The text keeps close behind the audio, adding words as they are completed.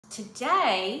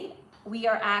Today,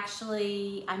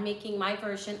 I'm making my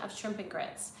version of shrimp and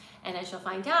grits. And as you'll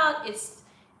find out,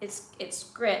 it's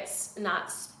grits,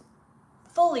 not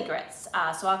fully grits.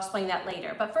 So I'll explain that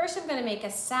later. But first I'm gonna make a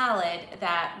salad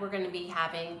that we're gonna be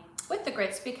having with the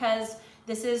grits because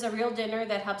this is a real dinner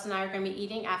that Hubs and I are gonna be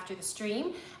eating after the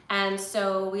stream. And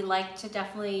so we like to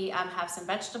definitely have some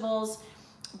vegetables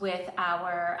with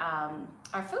our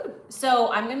food.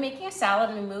 So I'm gonna be making a salad.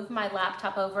 I'm gonna move my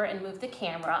laptop over and move the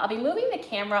camera. I'll be moving the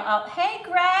camera up. Hey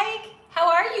Greg, how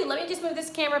are you? Let me just move this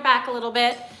camera back a little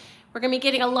bit. We're gonna be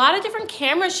getting a lot of different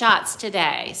camera shots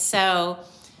today. So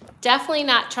definitely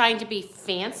not trying to be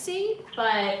fancy,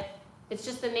 but it's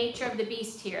just the nature of the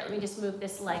beast here. Let me just move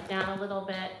this light down a little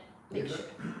bit.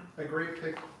 A great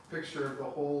picture of the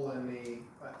hole in the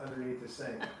underneath the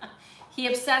sink. He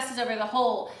obsesses over the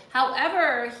hole.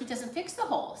 However, he doesn't fix the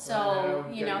hole. So,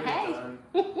 you know, hey.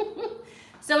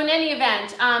 So in any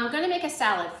event, I'm gonna make a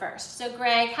salad first. So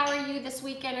Greg, how are you this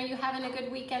weekend? Are you having a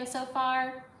good weekend so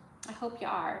far? I hope you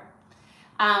are.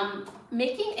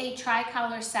 Making a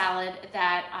tricolor salad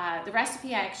that the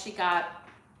recipe I actually got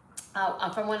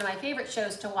from one of my favorite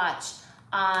shows to watch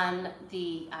on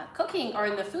the cooking or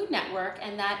in the Food Network,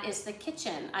 and that is The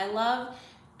Kitchen. I love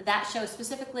that show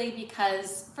specifically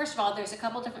because, first of all, there's a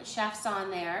couple different chefs on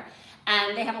there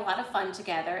and they have a lot of fun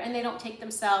together and they don't take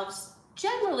themselves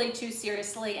generally too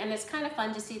seriously, and it's kind of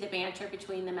fun to see the banter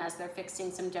between them as they're fixing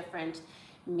some different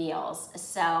meals.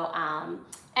 So,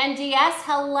 and DS,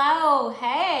 hello,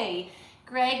 hey.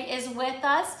 Greg is with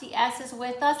us, DS is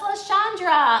with us.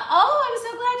 LaShandra, oh, I'm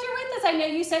so glad you're with us. I know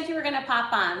you said you were gonna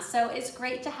pop on, so it's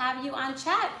great to have you on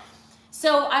chat.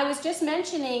 So I was just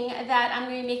mentioning that I'm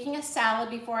gonna be making a salad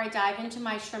before I dive into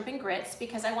my shrimp and grits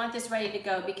because I want this ready to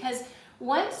go, because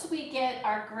once we get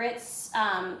our grits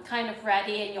kind of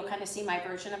ready, and you'll kind of see my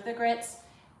version of the grits,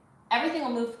 everything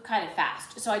will move kind of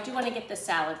fast. So I do wanna get the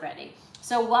salad ready.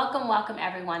 So welcome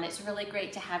everyone. It's really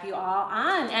great to have you all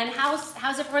on. And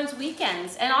how's everyone's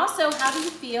weekends? And also, how do you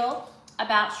feel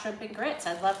about shrimp and grits?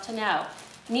 I'd love to know.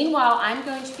 Meanwhile, I'm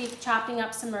going to be chopping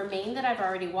up some romaine that I've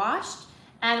already washed,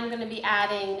 and I'm gonna be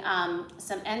adding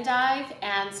some endive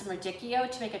and some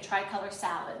radicchio to make a tricolor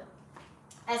salad.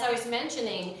 As I was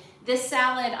mentioning, this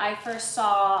salad, I first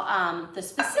saw the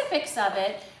specifics of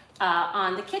it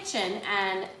on The Kitchen,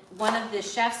 and one of the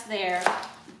chefs there,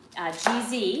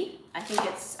 GZ, I think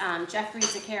it's Jeffrey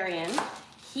Zakarian,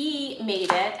 he made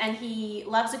it, and he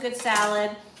loves a good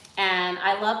salad, and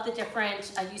I love the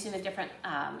different, using the different,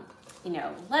 you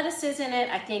know, lettuces in it.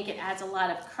 I think it adds a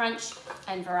lot of crunch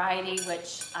and variety,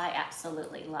 which I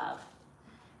absolutely love.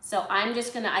 So I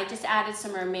just added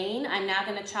some romaine. I'm now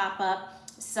gonna chop up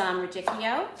some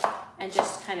radicchio and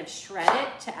just kind of shred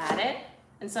it to add it.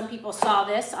 And some people saw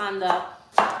this on the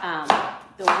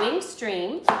wing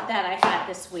stream that I had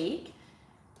this week.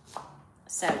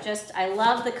 So I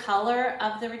love the color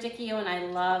of the radicchio, and I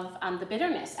love the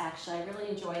bitterness, actually. I really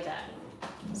enjoy that.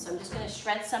 So I'm just gonna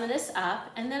shred some of this up,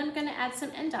 and then I'm gonna add some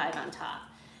endive on top.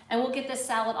 And we'll get this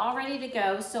salad all ready to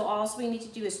go, so all we need to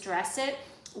do is dress it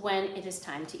when it is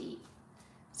time to eat.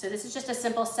 So this is just a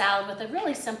simple salad with a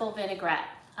really simple vinaigrette.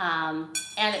 And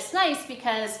it's nice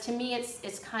because to me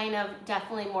it's kind of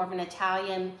definitely more of an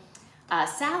Italian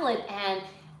salad. And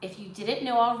if you didn't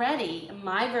know already,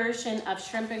 my version of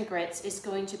shrimp and grits is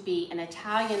going to be an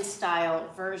Italian style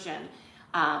version.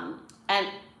 And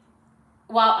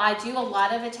while I do a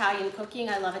lot of Italian cooking,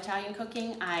 I love Italian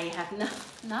cooking, I have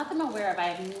not that I'm aware of, I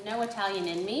have no Italian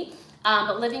in me.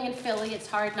 But living in Philly, it's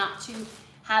hard not to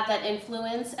have that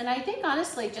influence. And I think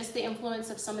honestly, just the influence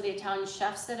of some of the Italian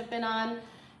chefs that have been on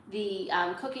the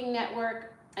Cooking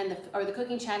Network and the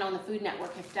Cooking Channel and the Food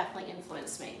Network have definitely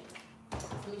influenced me.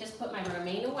 Let me just put my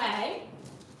romaine away.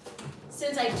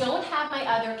 Since I don't have my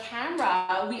other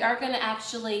camera, we are gonna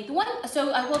actually,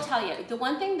 so I will tell you, the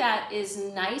one thing that is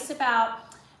nice about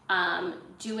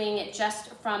doing it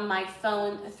just from my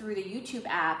phone through the YouTube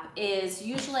app is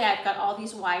usually I've got all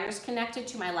these wires connected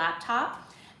to my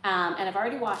laptop, and I've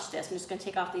already washed this. I'm just gonna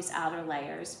take off these outer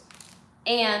layers.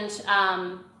 And,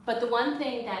 but the one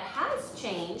thing that has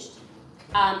changed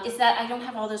is that I don't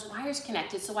have all those wires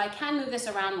connected, so I can move this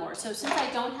around more. So since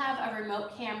I don't have a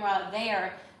remote camera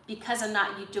there, because I'm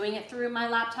not doing it through my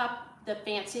laptop, the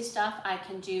fancy stuff I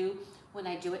can do when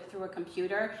I do it through a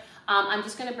computer, I'm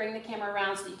just gonna bring the camera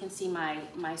around so you can see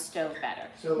my stove better.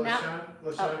 So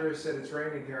LaShandra said it's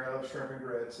raining here, I love shrimp and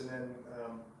grits, and then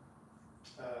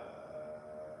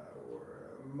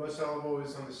most olive oil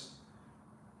is on this,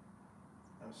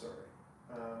 I'm sorry,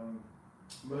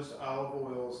 most olive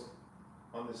oils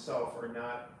on the shelf are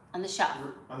not. On the shelf.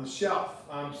 On the shelf,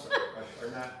 I'm sorry,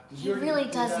 are not. He really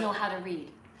does know how to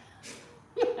read.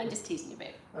 I'm just teasing you,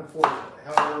 babe. Unfortunately.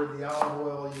 However, the olive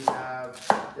oil you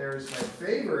have, there's my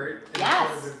favorite. And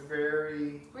Yes.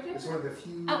 it's one of the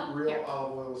few real here.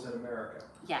 olive oils in America.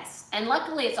 Yes, and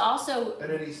luckily it's also... And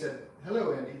then he said,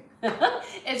 hello, Andy.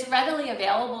 It's readily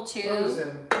available too.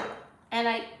 Frozen.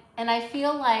 And I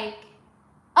feel like,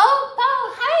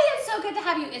 oh, hi, it's so good to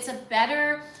have you. It's a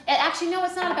better, actually, no,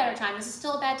 it's not a better time. This is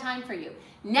still a bad time for you.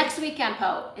 Next weekend,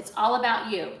 Poe, it's all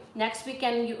about you. Next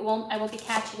weekend, I won't be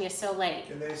catching you so late.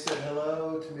 And they said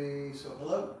hello to me, so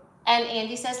hello. And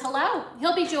Andy says hello.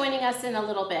 He'll be joining us in a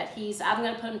little bit. I'm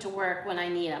going to put him to work when I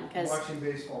need him. Watching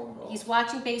baseball and golf. He's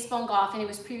watching baseball and golf, and he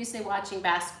was previously watching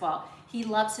basketball. He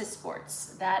loves his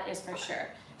sports, that is for sure.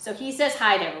 So he says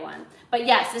hi to everyone. But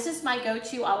yes, this is my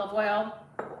go-to olive oil.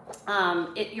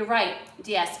 You're right,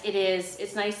 yes, it is.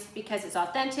 It's nice because it's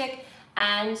authentic,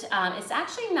 and it's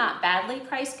actually not badly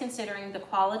priced considering the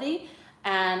quality,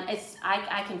 and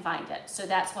I can find it. So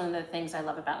that's one of the things I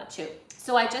love about it too.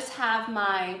 So I just have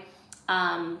my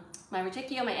my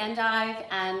radicchio, my endive,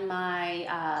 and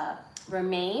my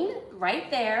romaine right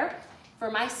there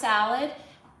for my salad.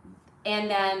 And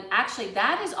then actually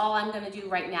that is all I'm gonna do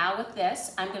right now with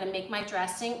this. I'm gonna make my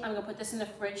dressing. I'm gonna put this in the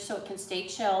fridge so it can stay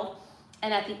chilled.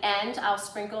 And at the end, I'll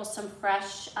sprinkle some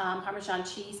fresh Parmesan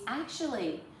cheese.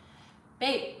 Actually,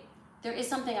 babe, there is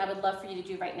something I would love for you to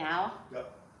do right now.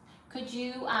 Yep. Could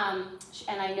you, and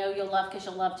I know you'll love, because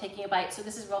you'll love taking a bite. So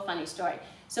this is a real funny story.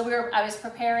 So I was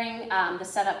preparing the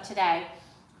setup today,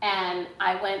 and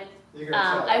I went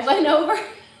over,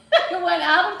 I went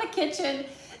out of the kitchen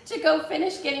to go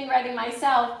finish getting ready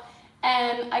myself.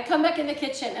 And I come back in the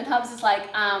kitchen and Hubs is like,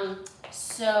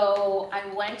 so I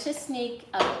went to sneak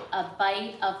a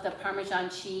bite of the Parmesan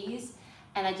cheese,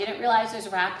 and I didn't realize it was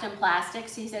wrapped in plastic.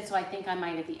 So he said, so I think I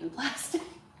might have eaten plastic.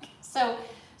 So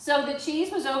the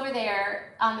cheese was over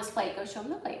there on this plate. Go show him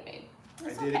the plate, babe.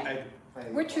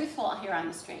 We're truthful here on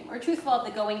the stream. We're truthful of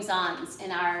the goings-ons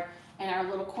in our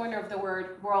little corner of the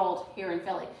world here in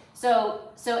Philly. So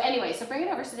anyway, so bring it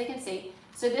over so they can see.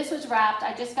 So this was wrapped.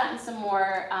 I just gotten some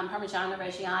more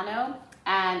parmigiano-reggiano,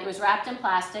 and it was wrapped in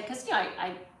plastic because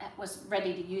I was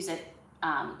ready to use it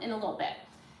in a little bit.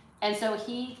 And so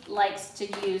he likes to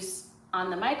use on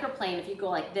the microplane. If you go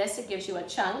like this, it gives you a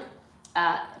chunk.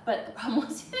 But the problem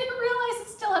was he didn't realize it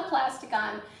still had plastic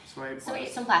on. So he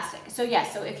ate some plastic. So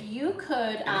yes, so if you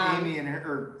could. And Amy, in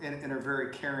her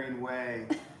very caring way,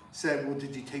 said, well,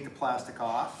 did you take the plastic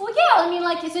off? Well, yeah, I mean,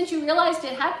 like, since you realized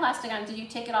it had plastic on, did you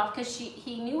take it off? Because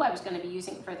he knew I was going to be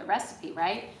using it for the recipe,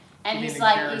 right? And he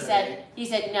said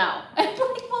no. And I'm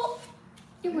like, well,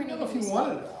 you weren't even. If you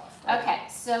wanted it off. Okay,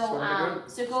 so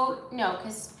go, no,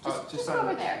 because just go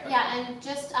over there. Yeah, and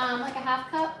just like a half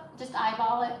cup, just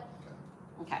eyeball it.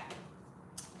 Okay.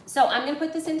 So I'm going to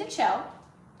put this into chill.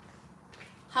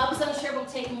 Hubs, I'm sure, will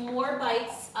take more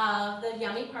bites of the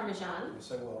yummy Parmesan.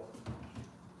 Yes, I will.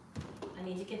 I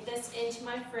need to get this into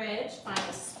my fridge, find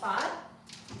a spot.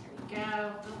 There we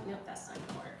go. Oh, nope, that's not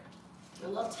gonna work. We're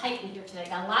a little tight in here today.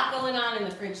 Got a lot going on in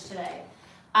the fridge today.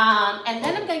 And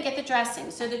then I'm gonna get the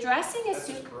dressing. So the dressing is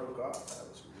That just broke off. That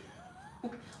was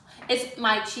weird.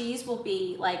 my cheese will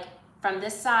be like from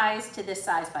this size to this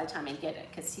size by the time I get it,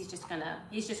 because he's just gonna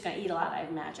eat a lot, I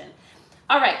imagine.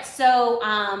 All right, so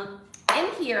in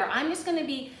here I'm just gonna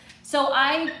be. So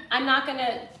I'm not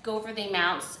gonna go over the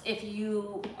amounts. If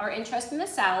you are interested in the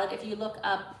salad, if you look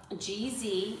up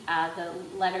GZ, the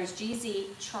letters GZ,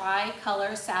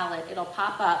 tricolor salad, it'll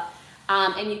pop up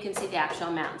and you can see the actual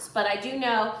amounts. But I do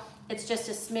know it's just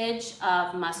a smidge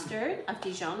of mustard, of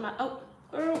Dijon,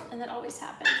 and that always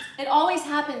happens. It always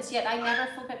happens, yet I never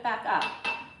flip it back up.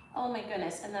 Oh my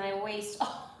goodness, and then I waste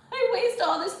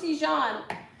all this Dijon.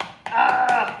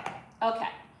 Okay.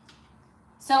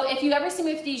 So if you ever see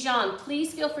me with Dijon,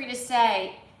 please feel free to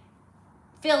say,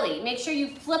 Philly, make sure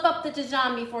you flip up the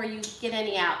Dijon before you get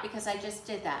any out, because I just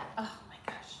did that. Oh my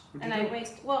gosh. And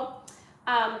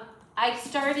I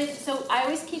started, so I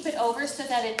always keep it over so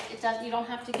that it does, you don't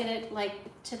have to get it like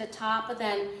to the top, but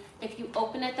then if you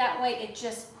open it that way, it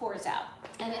just pours out.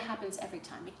 And it happens every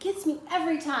time. It gets me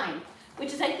every time,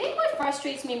 which is I think what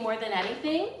frustrates me more than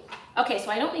anything. Okay,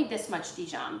 so I don't need this much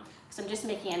Dijon, because I'm just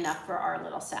making enough for our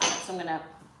little salad. So I'm gonna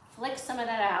flick some of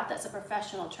that out. That's a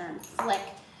professional term, flick.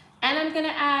 And I'm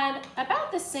gonna add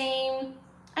about the same,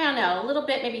 I don't know, a little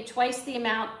bit, maybe twice the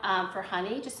amount for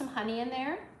honey, just some honey in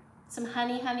there. Some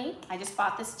honey. I just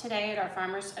bought this today at our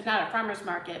farmer's, not our farmer's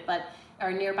market, but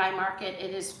our nearby market.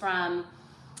 It is from,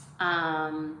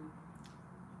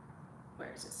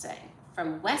 where does it say?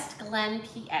 From West Glen,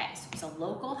 PA. So it's a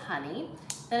local honey.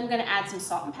 Then I'm gonna add some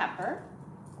salt and pepper.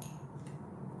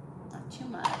 Not too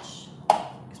much,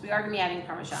 because we are gonna be adding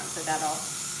Parmesan, so that'll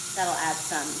That'll add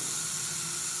some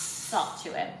salt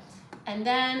to it. And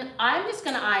then I'm just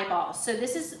gonna eyeball. So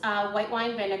this is white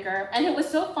wine vinegar. And it was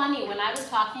so funny when I was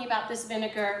talking about this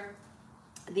vinegar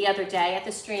the other day at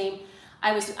the stream,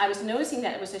 I was noticing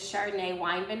that it was a Chardonnay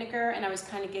wine vinegar, and I was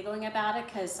kind of giggling about it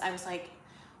because I was like,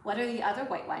 what are the other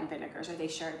white wine vinegars? Are they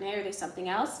Chardonnay? Are they something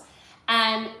else?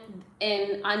 And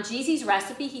on Jeezy's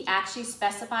recipe, he actually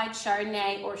specified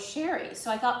Chardonnay or sherry. So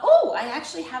I thought, oh, I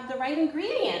actually have the right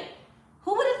ingredient.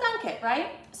 Who would have thunk it,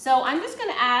 right? So I'm just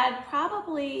gonna add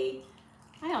probably,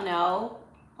 I don't know,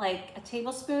 like a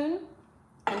tablespoon.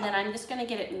 And then I'm just gonna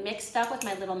get it mixed up with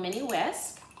my little mini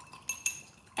whisk.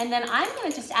 And then I'm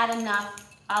gonna just add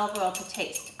enough olive oil to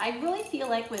taste. I really feel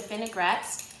like with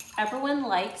vinaigrettes, everyone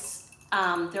likes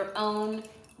their own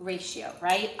ratio,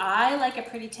 right? I like a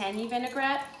pretty tangy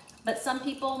vinaigrette, but some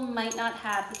people might not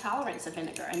have the tolerance of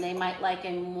vinegar, and they might like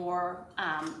a more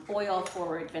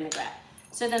oil-forward vinaigrette.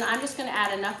 So then I'm just gonna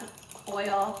add enough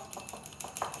oil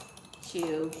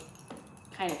to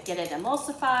kind of get it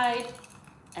emulsified,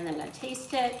 and then I'm gonna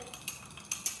taste it.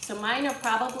 So mine are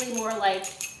probably more like,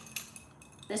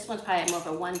 this one's probably more of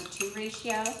a 1 to 2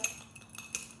 ratio.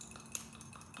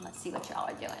 Let's see what y'all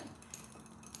are doing.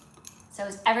 So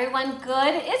is everyone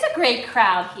good? It's a great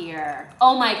crowd here.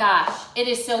 Oh my gosh, it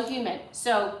is so humid.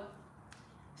 So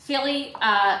Philly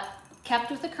kept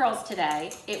with the curls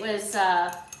today. It was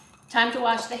time to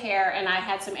wash the hair, and I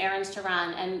had some errands to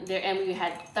run, and we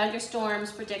had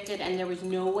thunderstorms predicted, and there was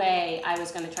no way I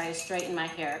was gonna try to straighten my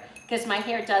hair, because my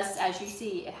hair does, as you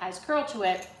see, it has curl to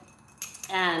it,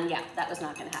 and yeah, that was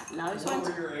not gonna happen. Now, what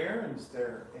were your errands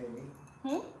there, Amy?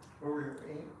 What were your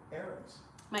errands?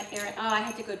 My errand, oh, I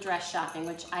had to go dress shopping,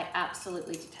 which I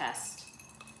absolutely detest.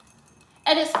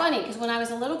 And it's funny, because when I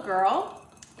was a little girl,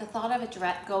 the thought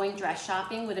of going dress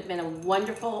shopping would have been a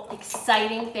wonderful,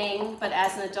 exciting thing, but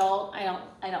as an adult, I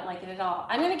don't like it at all.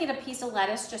 I'm gonna get a piece of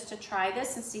lettuce just to try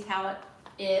this and see how it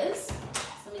is. So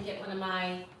let me get one of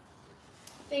my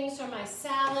things from my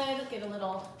salad, get a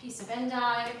little piece of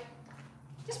endive.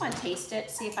 Just want to taste it,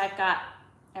 see if I've got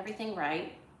everything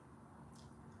right.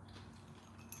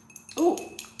 Ooh,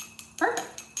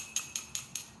 perfect.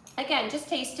 Again, just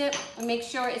taste it and make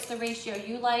sure it's the ratio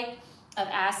you like of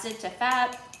acid to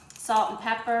fat, salt and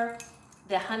pepper.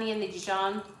 The honey and the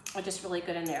Dijon are just really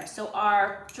good in there. So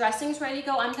our dressing's ready to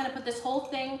go. I'm gonna put this whole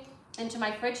thing into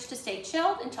my fridge to stay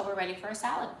chilled until we're ready for a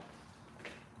salad.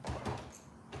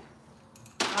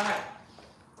 All right.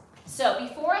 So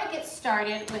before I get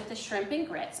started with the shrimp and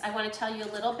grits, I want to tell you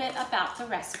a little bit about the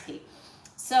recipe.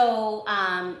 So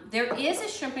there is a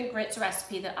shrimp and grits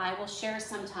recipe that I will share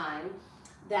sometime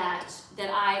that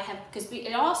I have, because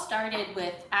it all started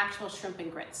with actual shrimp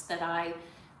and grits that I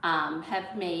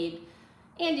have made,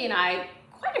 Andy and I,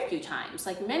 quite a few times,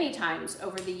 like many times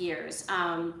over the years.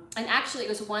 And actually it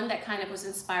was one that kind of was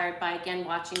inspired by, again,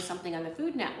 watching something on the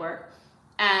Food Network.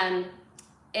 And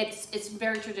it's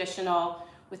very traditional.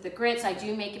 With the grits, I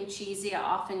do make them cheesy. I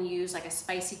often use like a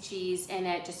spicy cheese in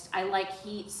it. I like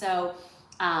heat, so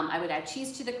I would add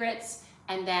cheese to the grits,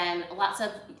 and then lots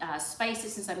of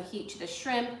spices and some heat to the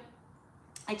shrimp.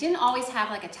 I didn't always have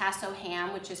like a tasso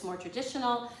ham, which is more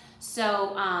traditional,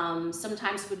 so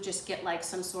sometimes would just get like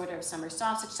some sort of summer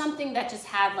sausage, something that just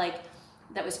had like,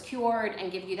 that was cured and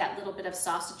give you that little bit of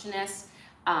sausageness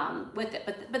with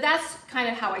it. But that's kind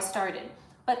of how I started.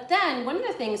 But then one of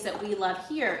the things that we love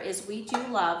here is we do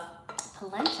love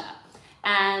polenta.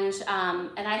 And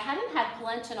I hadn't had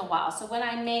polenta in a while. So when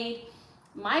I made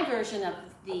my version of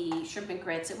the shrimp and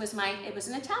grits, it was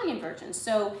an Italian version.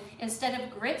 So instead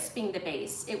of grits being the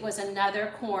base, it was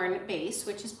another corn base,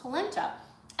 which is polenta.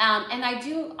 And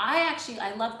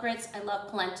I love grits, I love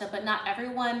polenta, but not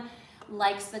everyone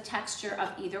likes the texture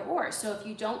of either or. So if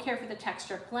you don't care for the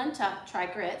texture of polenta, try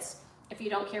grits. If you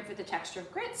don't care for the texture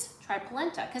of grits, try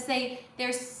polenta, because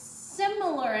they're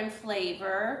similar in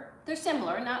flavor. They're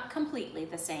similar, not completely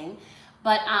the same,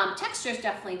 but texture is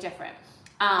definitely different.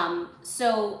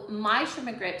 So my shrimp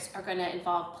and grits are going to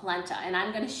involve polenta, and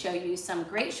I'm going to show you some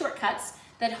great shortcuts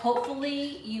that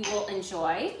hopefully you will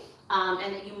enjoy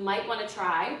and that you might want to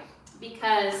try,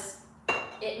 because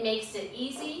it makes it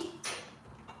easy.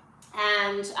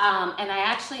 And I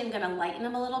actually am going to lighten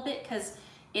them a little bit, because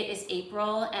it is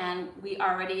April and we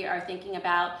already are thinking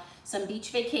about some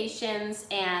beach vacations,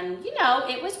 and you know,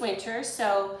 it was winter,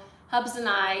 so Hubs and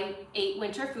I ate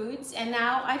winter foods, and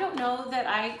now I don't know that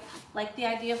I like the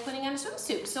idea of putting on a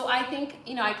swimsuit. So I think,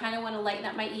 you know, I kind of want to lighten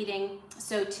up my eating.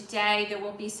 So today there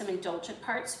will be some indulgent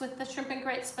parts with the shrimp and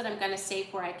grits, but I'm going to save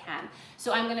where I can.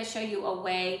 So I'm going to show you a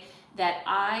way that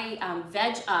I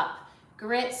veg up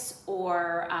grits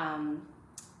or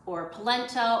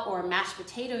polenta or mashed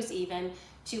potatoes even,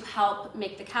 to help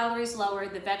make the calories lower,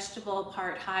 the vegetable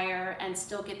part higher, and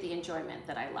still get the enjoyment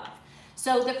that I love.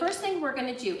 So the first thing we're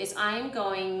gonna do is I'm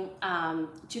going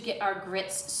to get our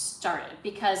grits started,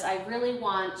 because I really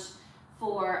want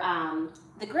for,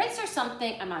 the grits are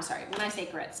something, I'm not sorry, when I say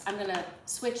grits, I'm gonna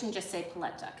switch and just say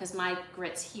polenta, because my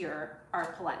grits here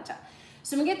are polenta.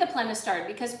 So I'm gonna get the polenta started,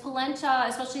 because polenta,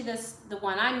 especially the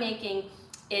one I'm making,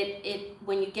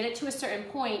 when you get it to a certain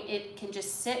point, it can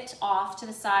just sit off to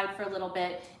the side for a little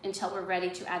bit until we're ready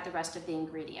to add the rest of the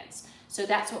ingredients. So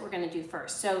that's what we're gonna do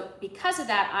first. So because of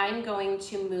that, I'm going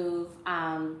to move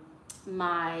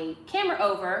my camera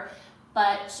over,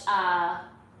 but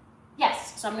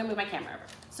yes, so I'm gonna move my camera over.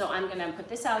 So I'm gonna put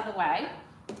this out of the way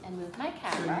and move my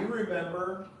camera. So you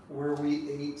remember where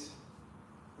we ate,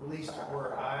 at least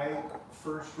where I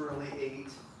first really ate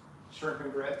shrimp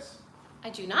and grits? I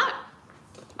do not.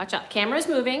 Watch out, camera's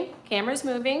moving, camera's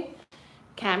moving,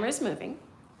 camera's moving.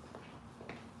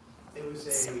 It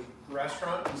was a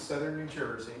restaurant in southern New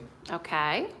Jersey.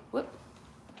 Okay, whoop.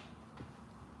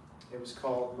 It was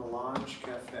called Melange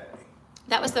Cafe.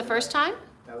 That was the first time?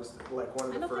 That was like one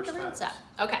of I the don't think first I realized times.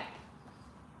 that. Okay.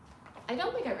 I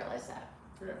don't think I realized that.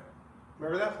 Yeah.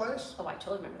 Remember that place? Oh, I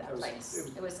totally remember that place.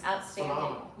 it It was outstanding.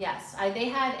 phenomenal. Yes, they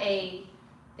had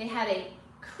a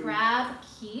crab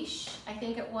quiche, I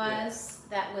think it was,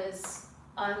 that was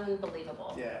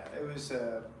unbelievable. Yeah, it was,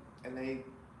 and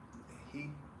he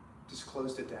just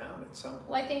closed it down at some point.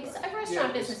 Well, I think but- restaurant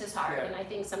yeah, business is hard, yeah. and I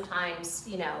think sometimes,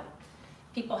 you know,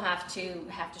 people have to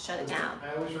shut it down.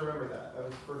 I always remember that. That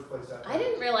was the first place I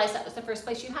didn't realize that was the first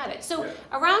place you had it. So Yeah.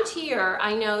 around here,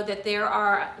 I know that there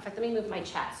are, in fact, let me move my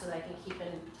chat so that I can keep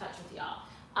in touch with y'all.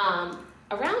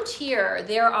 Around here,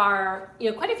 there are,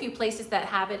 you know, quite a few places that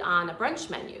have it on a brunch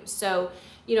menu. So,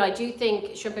 you know, I do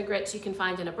think shrimp and grits you can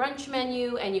find in a brunch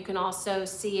menu, and you can also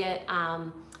see it,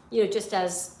 you know, just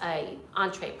as a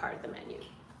entree part of the menu.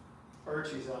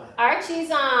 Archie's on.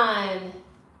 Archie's on.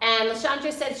 And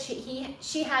LaShandra said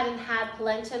she hadn't had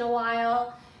polenta in a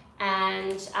while.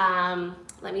 And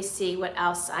let me see what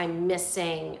else I'm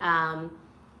missing.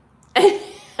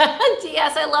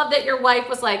 DS, I love that your wife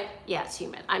was like, yeah, it's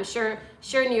humid. I'm sure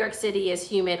New York City is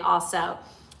humid also.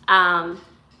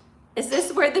 Is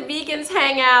this where the vegans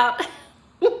hang out?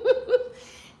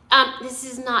 This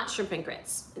is not shrimp and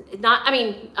grits.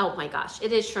 Oh my gosh,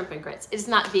 it is shrimp and grits. It's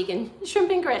not vegan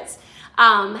shrimp and grits.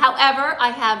 However,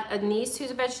 I have a niece who's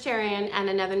a vegetarian and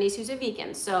another niece who's a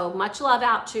vegan. So much love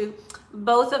out to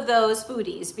both of those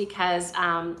foodies, because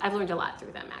I've learned a lot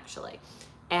through them actually.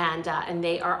 And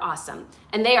they are awesome.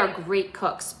 And they are great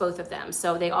cooks, both of them.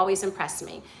 So they always impress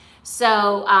me.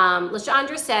 So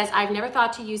LaShandra says, I've never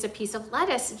thought to use a piece of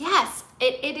lettuce. Yes,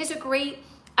 it is a great,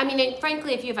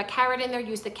 frankly, if you have a carrot in there,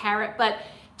 use the carrot. But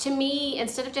to me,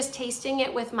 instead of just tasting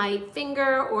it with my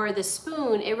finger or the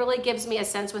spoon, it really gives me a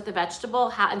sense with the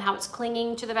vegetable and how it's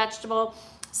clinging to the vegetable.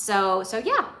 So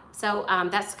yeah, so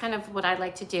that's kind of what I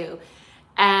like to do.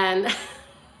 And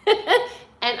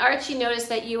and Archie noticed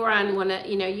that you were on one of,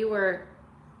 you were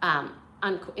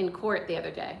in court the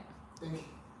other day.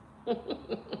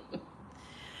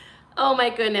 Oh my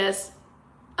goodness.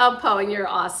 Oh, Poe, and you're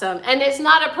awesome. And it's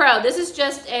not a pro. This is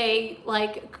just a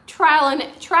trial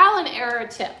and error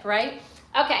tip, right?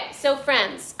 Okay, so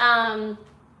friends,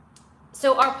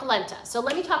 so our polenta. So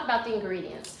let me talk about the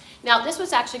ingredients. Now, this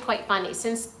was actually quite funny,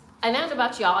 since I know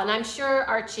about y'all, and I'm sure,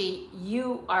 Archie,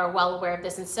 you are well aware of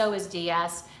this, and so is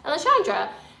DS. And LaShandra,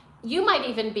 you might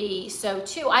even be so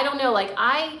too. I don't know,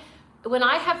 when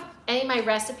I have any of my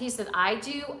recipes that I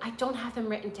do, I don't have them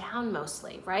written down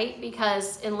mostly, right?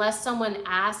 Because unless someone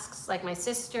asks, like my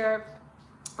sister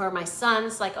or my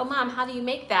son's like, oh mom, how do you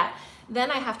make that? Then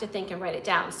I have to think and write it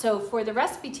down. So for the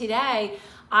recipe today,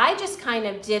 I just kind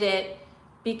of did it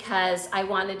because I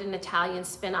wanted an Italian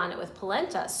spin on it with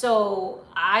polenta. So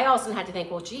I also had to think,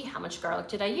 well, gee, how much garlic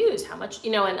did I use? How much,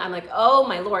 and I'm like, oh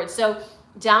my Lord. So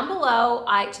down below,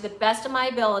 to the best of my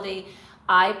ability,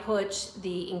 I put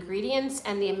the ingredients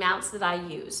and the amounts that I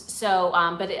use. So,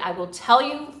 I will tell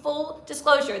you, full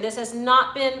disclosure, this has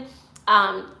not been,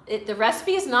 the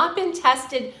recipe has not been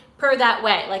tested per that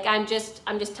way. I'm just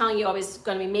telling you, I was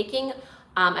going to be making,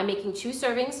 I'm making 2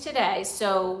 servings today.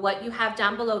 So what you have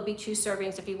down below would be 2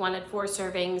 servings. If you wanted 4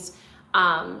 servings,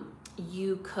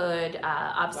 you could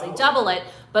obviously double it.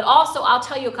 But also, I'll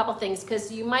tell you a couple things, because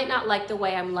you might not like the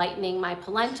way I'm lightening my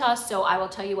polenta, so I will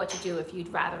tell you what to do if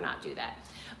you'd rather not do that.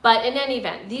 But in any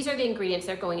event, these are the ingredients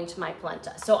that are going into my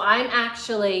polenta. So I'm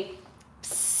actually,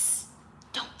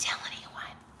 don't tell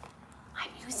anyone, I'm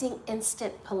using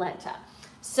instant polenta.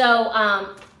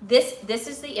 So this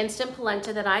is the instant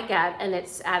polenta that I get, and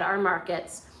it's at our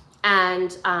markets.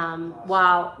 And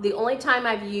while the only time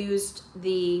I've used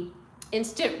the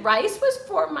instant rice was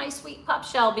for my sweet pup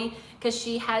Shelby, because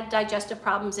she had digestive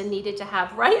problems and needed to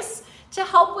have rice to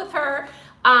help with her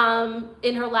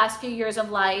in her last few years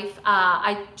of life.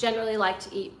 I generally like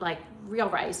to eat like real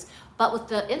rice, but with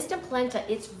the instant polenta,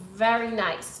 it's very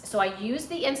nice. So I use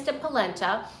the instant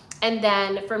polenta, and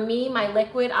then for me, my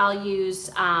liquid, I'll use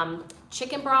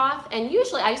chicken broth, and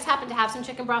usually I just happen to have some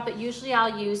chicken broth, but usually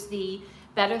I'll use the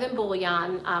Better Than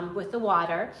Bouillon with the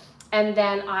water. And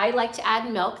then I like to add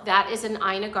milk. That is an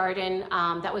Ina Garden.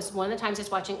 That was one of the times I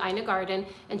was watching Ina Garden,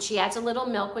 and she adds a little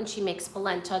milk when she makes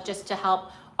polenta just to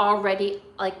help already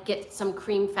like get some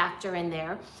cream factor in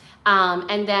there.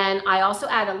 And then I also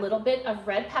add a little bit of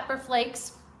red pepper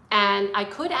flakes, and I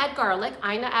could add garlic.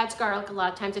 Ina adds garlic a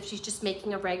lot of times if she's just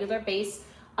making a regular base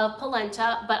of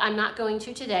polenta, but I'm not going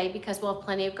to today because we'll have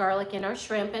plenty of garlic in our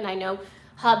shrimp, and I know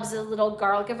Hub's a little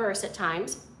garlic averse at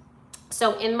times.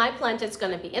 So in my polenta, it's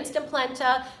gonna be instant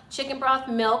polenta, chicken broth,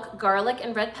 milk, garlic,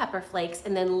 and red pepper flakes.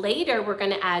 And then later, we're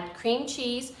gonna add cream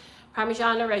cheese,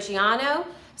 parmigiano-reggiano,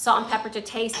 salt and pepper to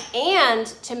taste. And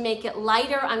to make it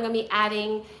lighter, I'm gonna be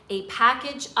adding a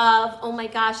package of, oh my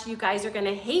gosh, you guys are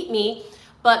gonna hate me,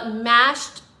 but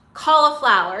mashed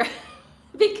cauliflower,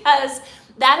 because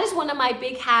that is one of my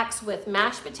big hacks with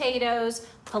mashed potatoes,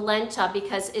 polenta,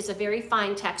 because it's a very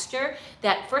fine texture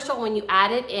that, first of all, when you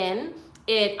add it in,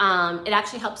 it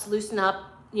actually helps loosen up,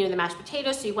 you know, the mashed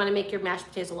potatoes. So you want to make your mashed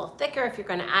potatoes a little thicker if you're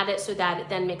going to add it, so that it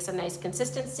then makes a nice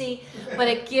consistency. But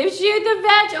it gives you the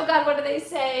veg. Oh God, what are they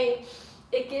saying?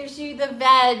 It gives you the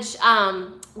veg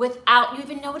without you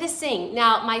even noticing.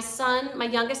 Now, my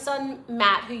youngest son,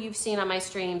 Matt, who you've seen on my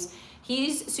streams,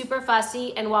 he's super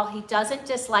fussy, and while he doesn't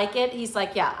dislike it, he's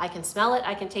like, yeah, I can smell it,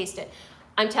 I can taste it.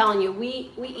 I'm telling you,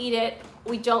 we eat it.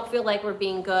 We don't feel like we're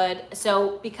being good.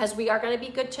 So because we are going to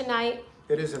be good tonight.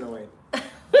 It is annoying.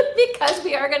 Because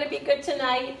we are going to be good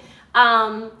tonight,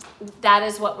 that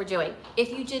is what we're doing.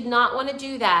 If you did not want to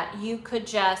do that, you could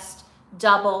just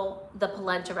double the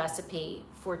polenta recipe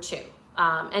for 2.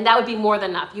 And that would be more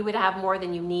than enough. You would have more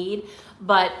than you need,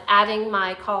 but adding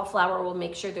my cauliflower will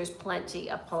make sure there's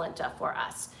plenty of polenta for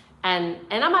us. And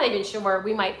I'm not even sure,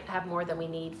 we might have more than we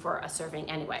need for a serving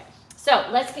anyway. So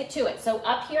let's get to it. So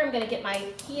up here, I'm gonna get my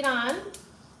heat on.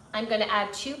 I'm gonna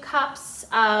add 2 cups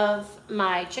of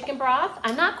my chicken broth.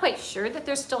 I'm not quite sure that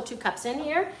there's still 2 cups in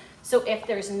here. So if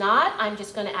there's not, I'm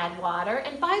just gonna add water.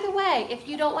 And by the way, if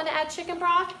you don't wanna add chicken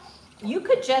broth, you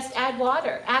could just add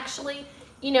water. Actually,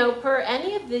 you know, per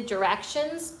any of the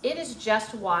directions, it is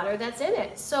just water that's in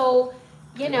it. So,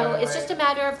 you know, it's just a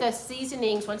matter of the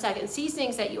seasonings,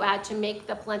 seasonings that you add to make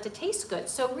the polenta taste good.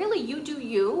 So really, you do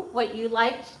you, what you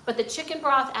like, but the chicken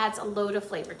broth adds a load of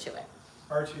flavor to it.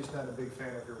 Archie's not a big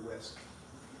fan of your whisk.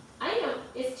 I know,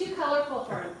 it's too colorful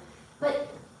for him. But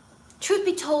truth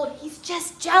be told, he's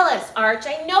just jealous, Arch.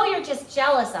 I know you're just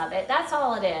jealous of it. That's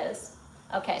all it is.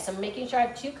 Okay, so I'm making sure I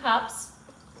have 2 cups.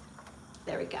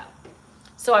 There we go.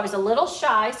 So I was a little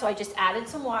shy, so I just added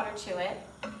some water to it.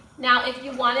 Now, if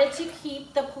you wanted to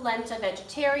keep the polenta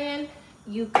vegetarian,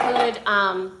 you could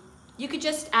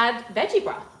just add veggie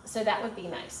broth. So that would be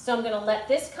nice. So I'm gonna let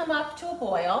this come up to a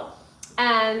boil.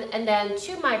 And then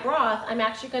to my broth, I'm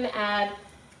actually gonna add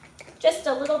just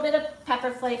a little bit of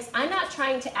pepper flakes. I'm not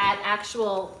trying to add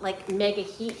actual like mega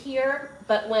heat here,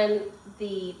 but when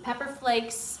the pepper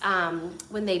flakes,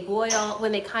 when they boil,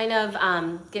 when they kind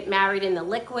of get married in the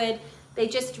liquid, they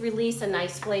just release a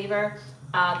nice flavor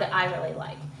that I really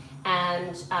like.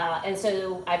 And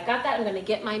so I've got that. I'm gonna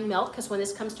get my milk, because when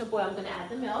this comes to a boil, I'm gonna add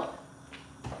the milk.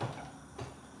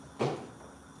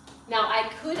 Now I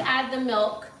could add the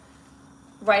milk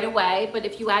right away, but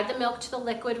if you add the milk to the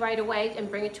liquid right away and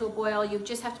bring it to a boil, you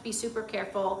just have to be super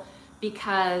careful,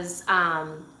 because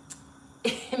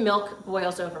milk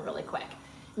boils over really quick.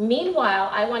 Meanwhile,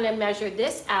 I want to measure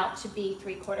this out to be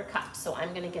 3/4 cups, so I'm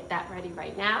going to get that ready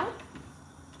right now.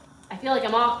 I feel like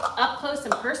I'm all up close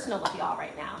and personal with y'all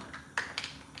right now.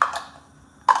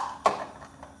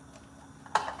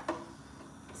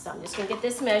 So I'm just going to get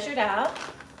this measured out.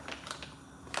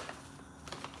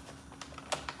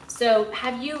 So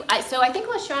I think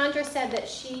LaShondra said that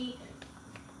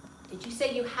did you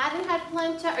say you hadn't had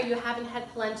polenta, or you haven't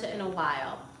had polenta in a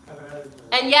while?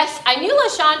 And yes, I knew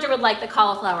LaShondra would like the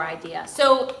cauliflower idea.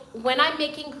 So when I'm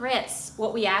making grits,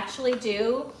 what we actually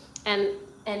do, and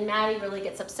Maddie really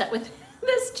gets upset with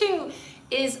this too,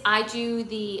 is I do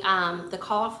the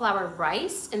cauliflower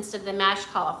rice instead of the mashed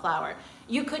cauliflower.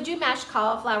 You could do mashed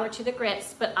cauliflower to the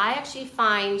grits, but I actually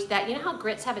find that, you know how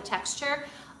grits have a texture?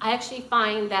 I actually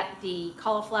find that the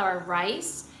cauliflower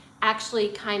rice actually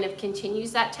kind of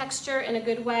continues that texture in a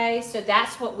good way. So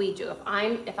that's what we do. If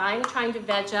I'm trying to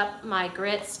veg up my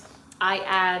grits, I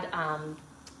add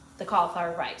the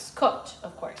cauliflower rice, cooked,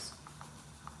 of course,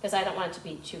 because I don't want it to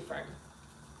be too firm.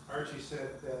 Archie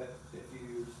said that if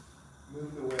you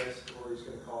move the whisk, or he's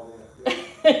going to call me up.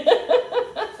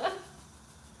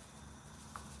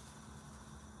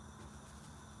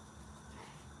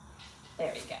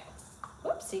 There we go.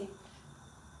 Whoopsie.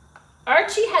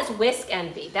 Archie has whisk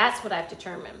envy. That's what I've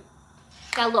determined.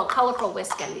 Got a little colorful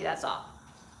whisk envy, that's all.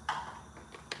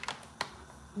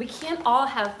 We can't all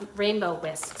have rainbow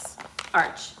whisks,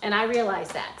 Arch, and I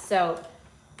realize that. So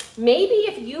maybe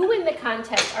if you win the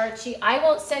contest, Archie, I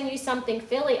won't send you something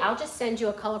Philly. I'll just send you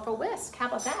a colorful whisk. How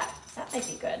about that? That might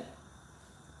be good.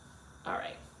 All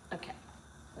right, okay.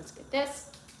 Let's get this.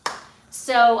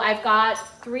 So I've got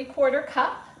 3/4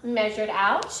 cup measured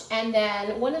out, and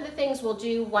then one of the things we'll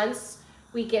do once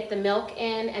we get the milk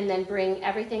in and then bring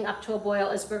everything up to a boil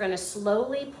is we're going to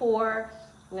slowly pour.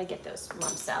 I'm going to get those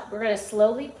lumps out. We're going to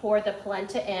slowly pour the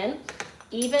polenta in.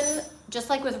 Even just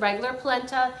like with regular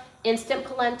polenta, instant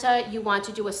polenta, you want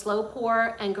to do a slow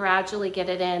pour and gradually get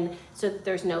it in so that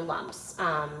there's no lumps.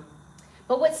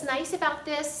 But what's nice about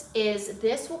this is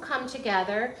this will come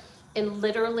together in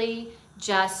literally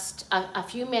just a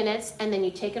few minutes, and then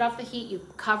you take it off the heat, you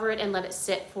cover it and let it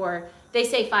sit for, they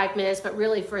say 5 minutes, but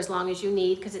really for as long as you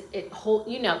need, because it hold,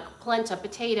 you know, polenta,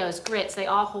 potatoes, grits, they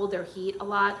all hold their heat a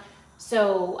lot.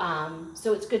 So,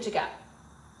 so it's good to go.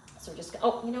 So just,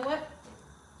 oh, you know what?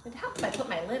 It helps if I put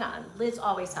my lid on. Lids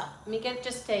always help. Let me get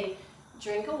just a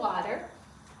drink of water.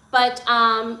 But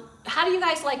how do you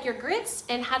guys like your grits,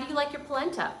 and how do you like your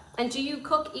polenta? And do you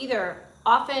cook either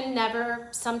often, never,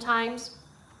 sometimes?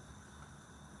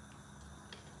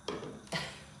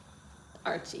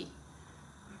 Archie.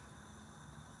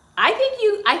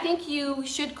 I think you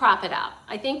should crop it out.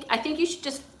 I think you should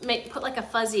just put like a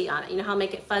fuzzy on it. You know how I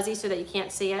make it fuzzy so that you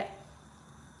can't see it?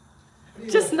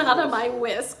 Just not on my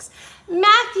whisks.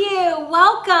 Matthew,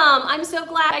 welcome. I'm so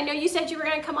glad. I know you said you were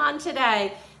going to come on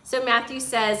today. So Matthew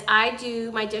says, I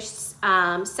do my dish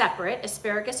separate,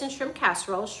 asparagus and shrimp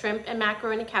casserole, shrimp and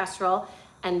macaroni casserole,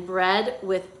 and bread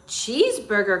with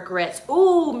cheeseburger grits.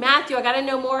 Ooh, Matthew, I got to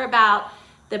know more about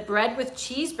the bread with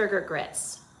cheeseburger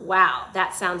grits. Wow,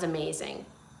 that sounds amazing.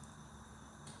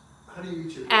 How do you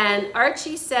eat your grits? And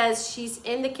Archie says she's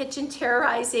in the kitchen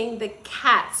terrorizing the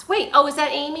cats. Wait, oh, is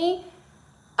that Amy?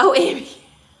 Oh, Amy.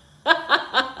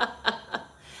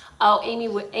 Oh,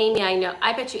 Amy, I know.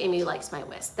 I bet you Amy likes my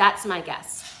whisk. That's my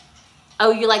guess. Oh,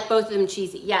 you like both of them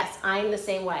cheesy? Yes, I'm the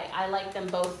same way. I like them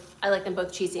both. I like them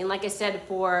both cheesy. And like I said,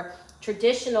 for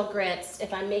traditional grits,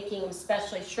 if I'm making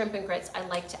especially shrimp and grits, I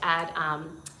like to add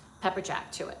pepper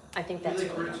jack to it. I think that's you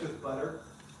like really grits with butter?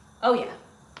 Oh yeah,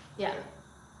 yeah,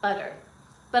 butter.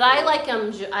 But I like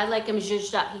them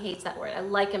zhuzhed up. He hates that word. I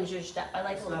like them zhuzhed up. I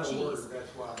like a little cheese. It's not a word,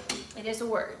 that's why. It is a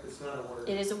word. It's not a word.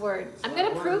 It is a word. It's I'm not going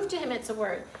a to word. prove to him it's a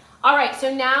word. All right,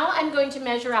 so now I'm going to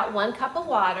measure out 1 cup of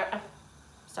water.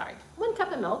 Sorry, 1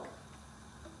 cup of milk.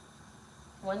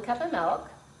 1 cup of milk.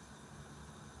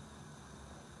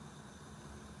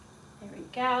 There we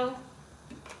go.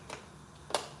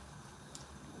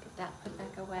 Get that put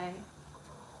back away.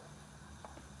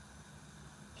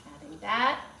 Adding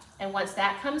that. And once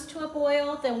that comes to a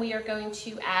boil, then we are going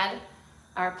to add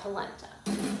our polenta.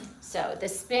 So the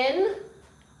spin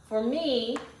for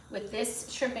me with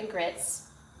this shrimp and grits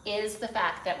is the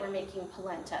fact that we're making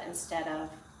polenta instead of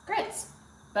grits.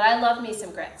 But I love me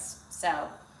some grits. So,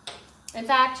 in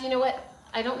fact, you know what?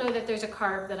 I don't know that there's a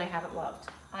carb that I haven't loved.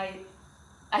 I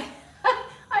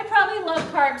probably love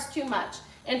carbs too much.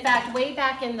 In fact, way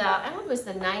back in the, I don't know if it was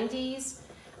the 90s,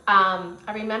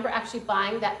 I remember actually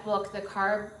buying that book, the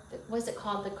carb, what is it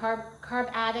called? The Carb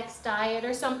Addict's Diet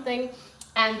or something.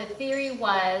 And the theory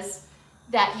was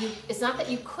that it's not that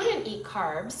you couldn't eat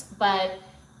carbs, but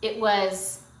it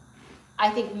was, I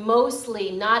think,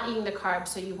 mostly not eating the carbs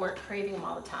so you weren't craving them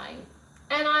all the time.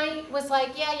 And I was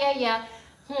like, yeah.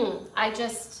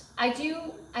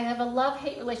 I have a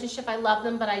love-hate relationship. I love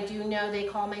them, but I do know they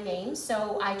call my name.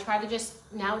 So I try to just,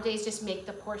 nowadays, just make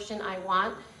the portion I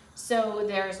want so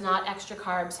there's not extra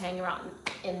carbs hanging around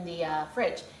in the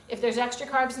fridge. If there's extra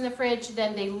carbs in the fridge,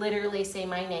 then they literally say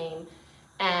my name,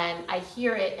 and I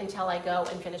hear it until I go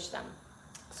and finish them.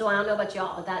 So I don't know about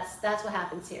y'all, but that's what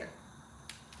happens here.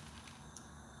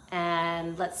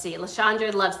 And let's see,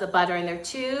 LaShondra loves the butter in there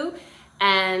too.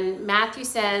 And Matthew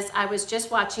says, I was just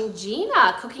watching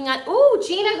Gina cooking on, ooh,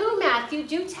 Gina who, Matthew?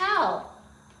 Do tell.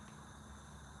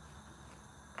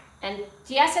 And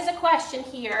DS has a question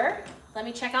here. Let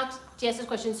me check out DS's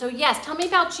question. So yes, tell me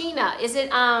about Gina. Is it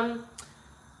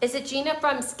Is it Gina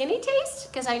from Skinny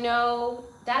Taste? Because I know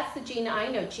that's the Gina I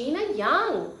know. Gina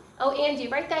Young. Oh, Andy,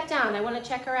 write that down. I want to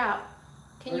check her out.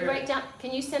 Can you write down,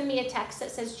 can you send me a text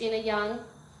that says Gina Young,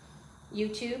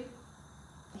 YouTube?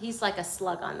 He's like a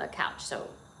slug on the couch, so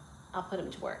I'll put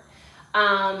him to work.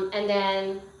 And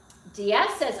then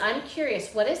DS says, I'm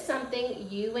curious, what is something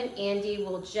you and Andy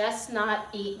will just not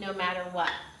eat no matter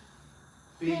what?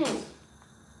 Beets.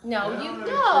 No,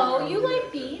 you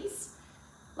like beets.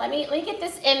 Let me get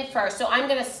this in first. So I'm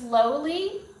gonna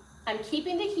slowly, I'm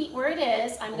keeping the heat where it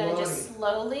is. I'm gonna just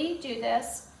slowly do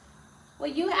this. Well,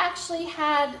 you actually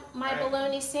had my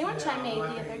bologna sandwich I made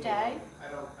the other day. I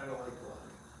don't like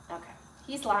bologna. Okay,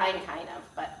 he's lying kind of,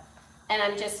 but, and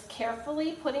I'm just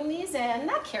carefully putting these in,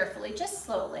 not carefully, just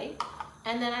slowly,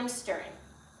 and then I'm stirring.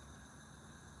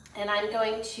 And I'm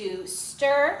going to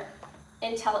stir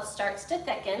until it starts to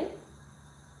thicken.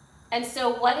 And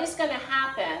so what is gonna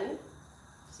happen,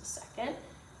 just a second,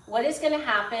 what is gonna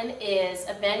happen is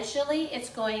eventually it's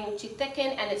going to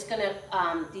thicken and it's gonna,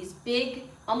 these big,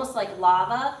 almost like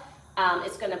lava,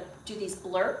 it's gonna do these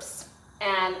blurps.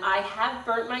 And I have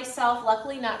burnt myself,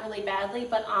 luckily not really badly,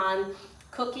 but on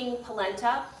cooking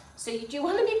polenta. So you do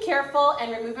wanna be careful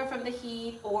and remove it from the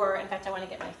heat, or in fact, I wanna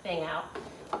get my thing out,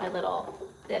 my little,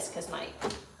 this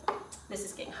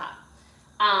is getting hot.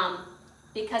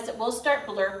 Because it will start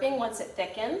blurping once it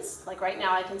thickens. Like right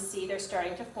now I can see they're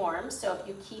starting to form. So if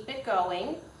you keep it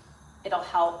going, it'll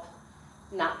help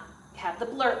not have the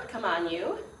blurp come on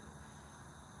you.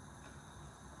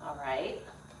 All right,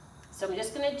 so I'm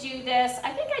just gonna do this.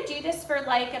 I think I do this for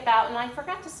like about, and I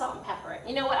forgot to salt and pepper it.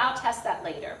 You know what, I'll test that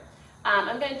later.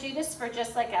 I'm gonna do this for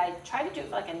just like, I try to do it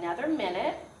for like another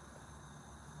minute.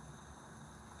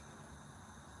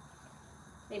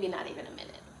 Maybe not even a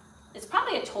minute. It's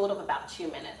probably a total of about 2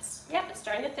 minutes. Yep, it's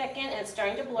starting to thicken and it's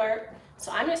starting to blurp.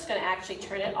 So I'm just gonna actually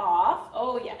turn it off.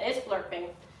 Oh yeah, it's blurping.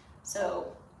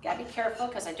 So gotta be careful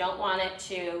because I don't want it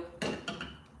to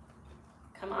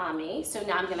come on me. So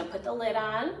now I'm gonna put the lid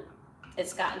on.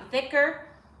 It's gotten thicker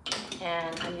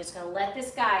and I'm just gonna let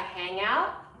this guy hang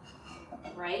out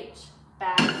right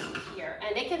back here.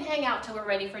 And it can hang out till we're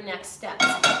ready for next steps.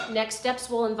 Next steps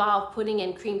will involve putting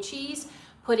in cream cheese,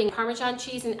 putting Parmesan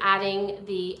cheese, and adding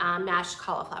the mashed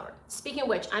cauliflower. Speaking of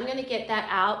which, I'm gonna get that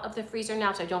out of the freezer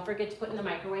now so I don't forget to put in the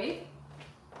microwave.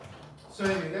 So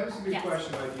anyway, that was a good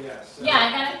question about yes. Yeah,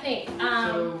 I gotta think.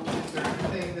 So is there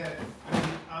anything that, I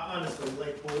mean, honestly,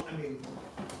 like, I mean,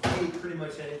 I eat pretty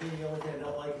much anything. The only thing I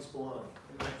don't like is bologna.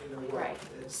 In the world. Right.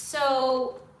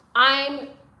 So I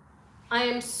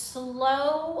am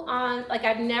slow on, like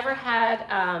I've never had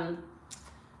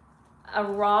a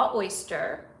raw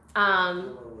oyster.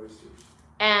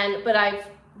 But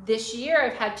this year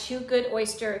I've had 2 good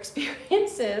oyster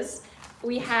experiences.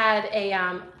 We had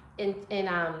in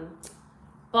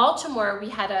Baltimore,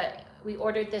 we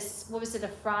ordered this, what was it, a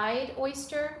fried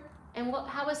oyster? And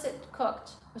how was it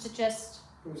cooked? Was it just?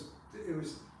 It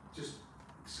was just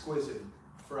exquisite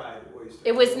fried oyster.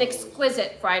 It was an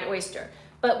exquisite fried oyster.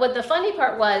 But what the funny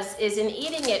part was, is in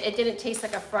eating it, it didn't taste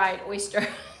like a fried oyster.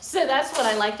 So that's what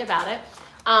I liked about it.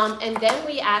 And then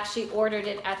we actually ordered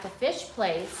it at the fish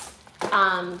place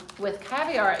with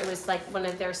caviar. It was like one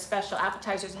of their special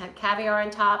appetizers and had caviar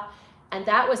on top, and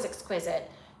that was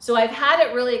exquisite. So I've had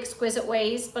it really exquisite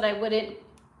ways, but I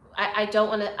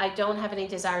don't have any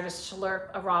desire to slurp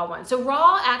a raw one. So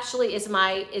raw actually is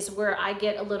where I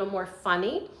get a little more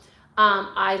funny.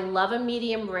 I love a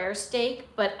medium rare steak,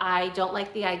 but I don't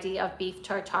like the idea of beef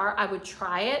tartare. I would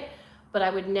try it, but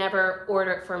I would never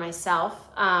order it for myself.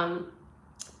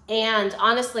 And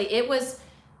honestly,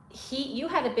 you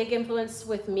had a big influence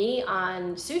with me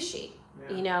on sushi,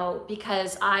 you know,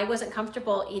 because I wasn't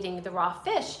comfortable eating the raw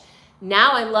fish.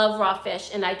 Now I love raw fish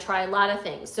and I try a lot of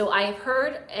things. So I've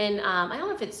heard, and I don't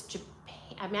know if it's Japan,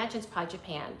 I imagine it's probably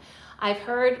Japan. I've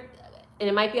heard, and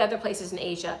it might be other places in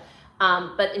Asia,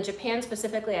 but in Japan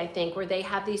specifically, I think, where they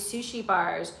have these sushi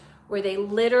bars where they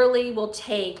literally will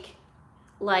take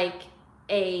like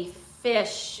a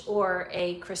fish or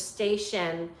a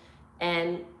crustacean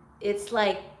and it's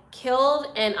like killed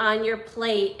and on your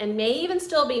plate and may even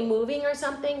still be moving or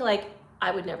something. Like, I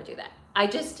would never do that.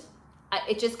 It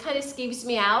just kind of skeeves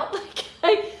me out.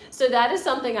 So that is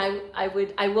something I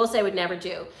will say I would never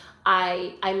do.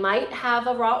 I might have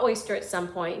a raw oyster at some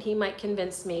point. He might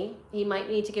convince me. He might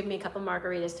need to give me a couple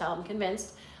margaritas till I'm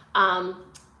convinced.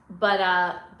 But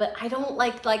I don't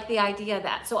like the idea of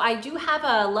that. So I do have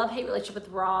a love-hate relationship with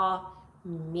raw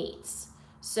meats.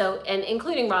 So, and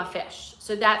including raw fish.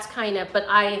 So that's kind of, but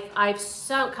I've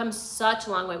come such a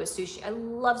long way with sushi. I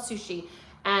love sushi.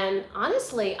 And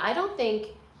honestly, I don't think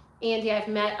Andy, I've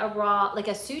met a raw, like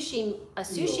a sushi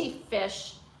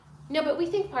fish. No, but we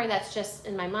think part of that's just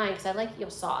in my mind because I like eel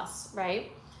sauce,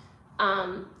 right?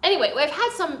 Anyway, I've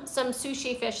had some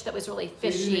sushi fish that was really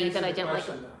fishy that I didn't like.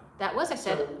 That was, I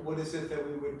said. So what is it that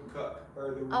we would cook?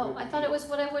 Or that we Oh, I thought it was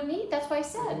what I would need. That's what I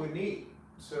said. We would need.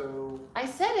 So. I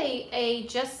said a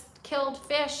just killed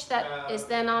fish that is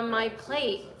then on my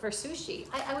plate for sushi.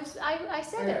 I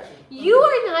said it. You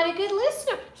are not a good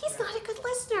listener. He's not a good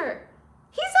listener.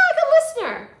 He's not a good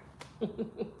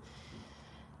listener.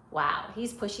 Wow,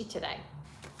 he's pushy today.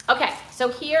 Okay,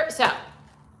 so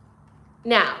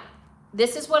now,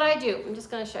 this is what I do. I'm just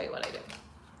gonna show you what I do.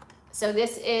 So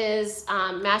this is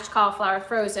mashed cauliflower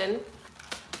frozen.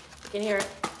 You can hear it.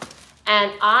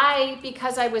 And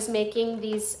because I was making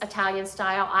these Italian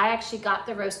style, I actually got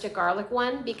the roasted garlic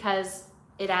one because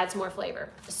it adds more flavor.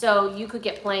 So you could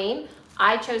get plain.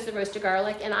 I chose the roasted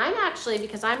garlic, and I'm actually,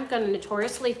 because I'm gonna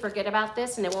notoriously forget about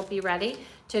this and it won't be ready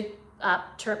to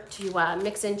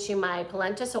mix into my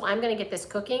polenta, so I'm gonna get this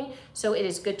cooking so it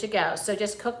is good to go. So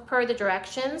just cook per the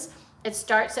directions. It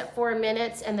starts at 4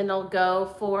 minutes and then it'll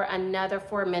go for another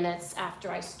 4 minutes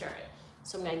after I stir it.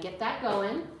 So I'm gonna get that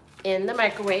going in the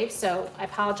microwave. So I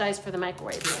apologize for the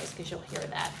microwave noise because you'll hear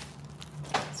that.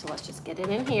 So let's just get it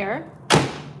in here.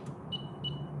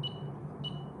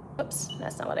 Oops,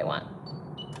 that's not what I want.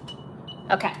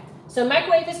 Okay, so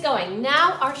microwave is going.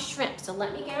 Now our shrimp. So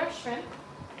let me get our shrimp.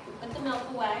 Put the milk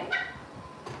away.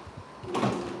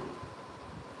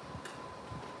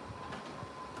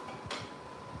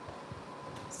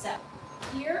 So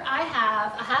here I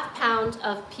have a ½ pound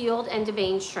of peeled and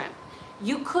deveined shrimp.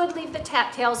 You could leave the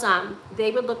tails on. They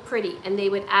would look pretty and they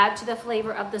would add to the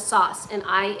flavor of the sauce, and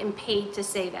I am paid to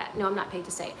say that. No, I'm not paid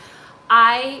to say it.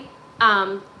 I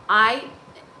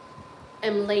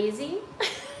am lazy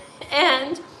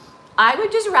and I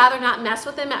would just rather not mess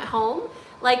with them at home.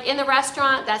 Like in the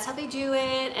restaurant, that's how they do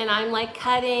it, and I'm like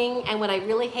cutting, and what I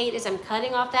really hate is I'm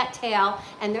cutting off that tail,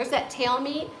 and there's that tail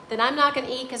meat that I'm not gonna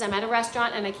eat because I'm at a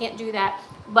restaurant and I can't do that.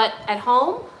 But at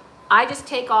home, I just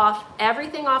take off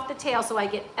everything off the tail so I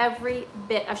get every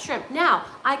bit of shrimp. Now,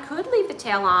 I could leave the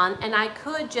tail on and I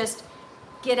could just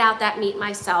get out that meat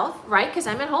myself, right? Because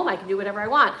I'm at home, I can do whatever I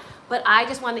want, but I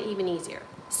just want it even easier.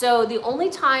 So the only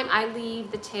time I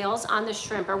leave the tails on the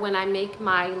shrimp are when I make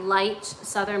my light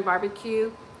Southern barbecue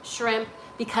shrimp,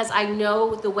 because I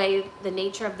know the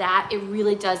nature of that, it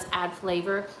really does add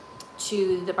flavor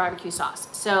to the barbecue sauce.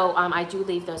 So I do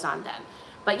leave those on then.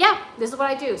 But yeah, this is what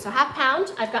I do. So ½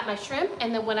 pound, I've got my shrimp,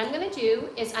 and then what I'm gonna do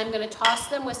is I'm gonna toss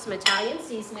them with some Italian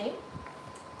seasoning.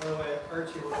 By the way,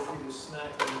 Archie will give you a snack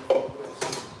on the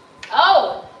whisk.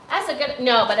 Oh, that's a good,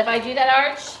 no, but if I do that,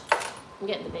 Arch, I'm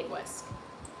getting the big whisk.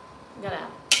 I'm gonna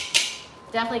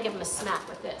definitely give them a smack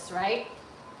with this, right?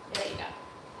 There you go.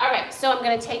 All right, so I'm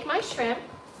gonna take my shrimp,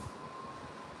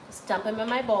 just dump them in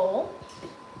my bowl.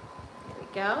 There we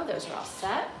go, those are all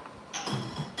set.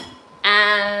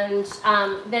 And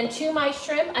then to my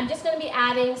shrimp, I'm just gonna be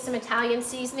adding some Italian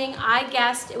seasoning. I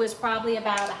guessed it was probably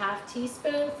about a ½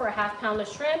 teaspoon for a ½ pound of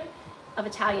shrimp of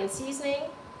Italian seasoning.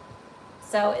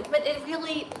 So, but it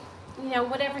really, you know,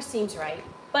 whatever seems right.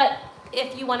 But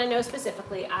if you want to know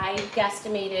specifically, I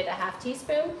guesstimated a ½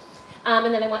 teaspoon.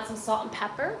 And then I want some salt and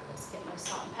pepper. Let's get my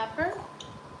salt and pepper.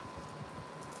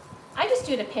 I just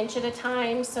do it a pinch at a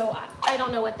time, so I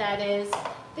don't know what that is.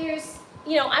 There's,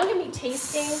 you know, I'm going to be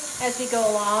tasting as we go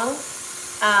along.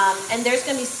 And there's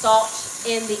going to be salt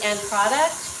in the end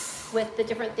product with the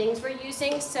different things we're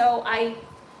using. So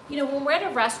you know, when we're at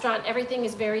a restaurant, everything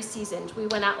is very seasoned. We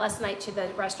went out last night to the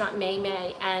restaurant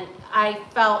May, and I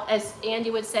felt, as Andy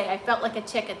would say, I felt like a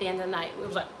tick at the end of the night. It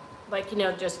was like you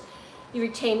know, just you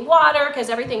retain water because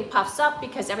everything puffs up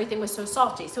because everything was so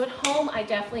salty. So at home, I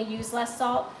definitely use less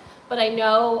salt, but I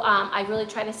know I really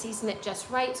try to season it just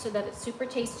right so that it's super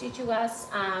tasty to us,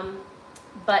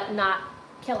 but not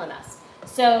killing us.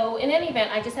 So in any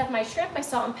event, I just have my shrimp, my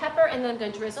salt and pepper, and then I'm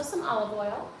going to drizzle some olive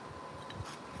oil.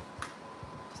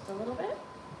 A little bit.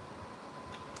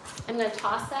 I'm going to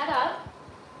toss that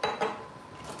up.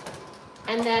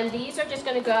 And then these are just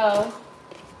going to go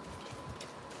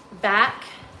back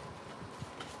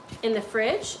in the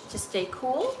fridge to stay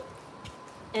cool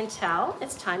until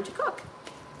it's time to cook.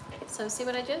 So see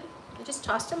what I did? I just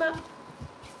tossed them up.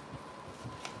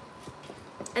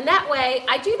 And that way,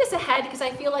 I do this ahead because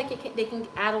I feel like they can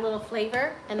add a little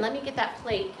flavor. And let me get that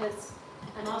plate because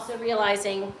I'm also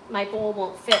realizing my bowl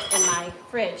won't fit in my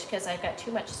fridge because I've got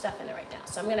too much stuff in it right now.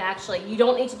 So I'm gonna actually, you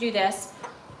don't need to do this,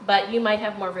 but you might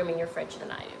have more room in your fridge than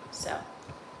I do. So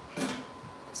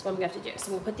that's what I'm gonna have to do. So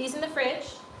I'm gonna put these in the fridge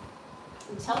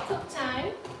until cook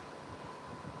time.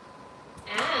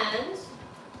 And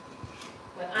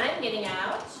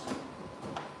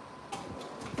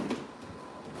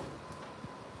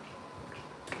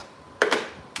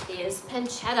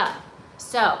pancetta.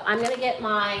 So I'm gonna get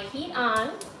my heat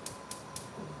on.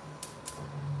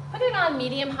 Put it on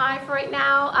medium-high for right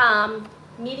now.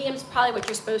 Medium's probably what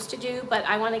you're supposed to do, but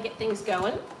I wanna get things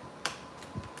going.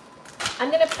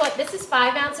 I'm gonna put, this is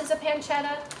 5 ounces of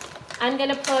pancetta. I'm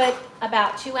gonna put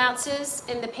about 2 ounces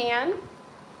in the pan.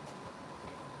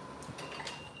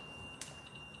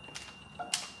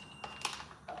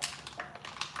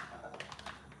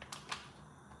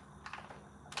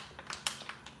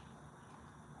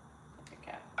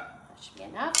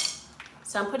 Enough.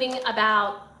 So I'm putting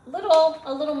about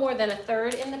a little more than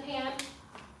 1/3 in the pan.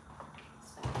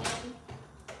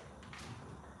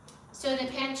 So the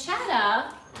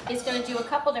pancetta is going to do a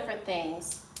couple different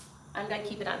things. I'm going to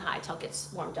keep it on high till it gets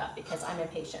warmed up because I'm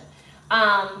impatient.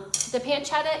 The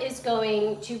pancetta is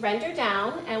going to render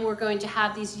down, and we're going to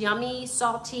have these yummy,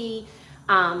 salty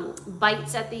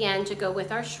bites at the end to go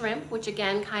with our shrimp, which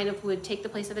again kind of would take the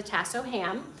place of the tasso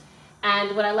ham.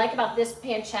 And what I like about this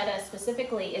pancetta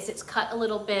specifically is it's cut a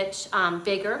little bit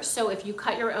bigger. So if you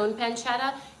cut your own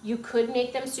pancetta, you could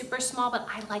make them super small, but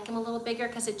I like them a little bigger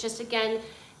because it just, again,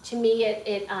 to me,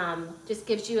 it just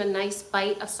gives you a nice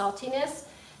bite of saltiness.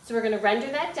 So we're gonna render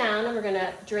that down and we're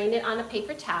gonna drain it on a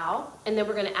paper towel, and then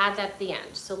we're gonna add that at the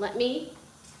end. So let me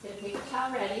get a paper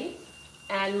towel ready,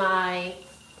 and my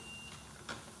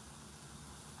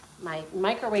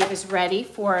microwave is ready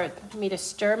for me to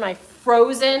stir my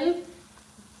frozen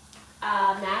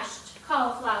mashed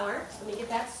cauliflower. So let me get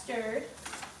that stirred.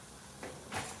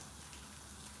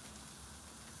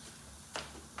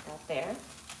 Right there.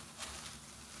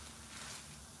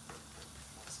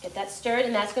 Just get that stirred,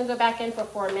 and that's going to go back in for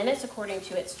 4 minutes according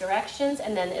to its directions,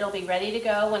 and then it'll be ready to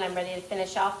go when I'm ready to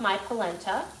finish off my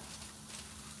polenta.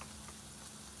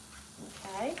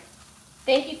 Okay.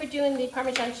 Thank you for doing the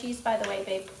Parmesan cheese, by the way,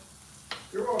 babe.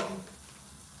 You're welcome.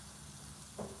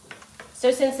 So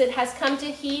since it has come to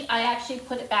heat, I actually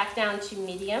put it back down to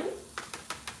medium.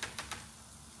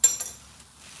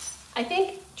 I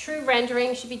think true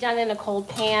rendering should be done in a cold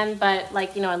pan, but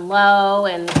like, you know, in low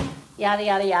and yada,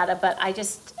 yada, yada, but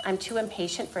I'm too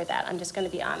impatient for that. I'm just gonna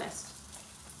be honest.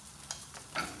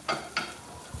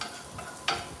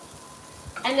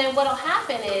 And then what'll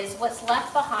happen is what's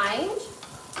left behind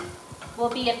will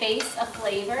be a base of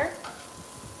flavor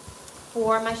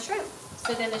for my shrimp.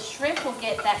 So then the shrimp will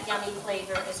get that yummy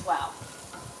flavor as well.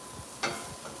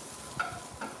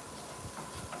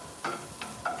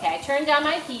 Okay, I turned down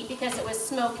my heat because it was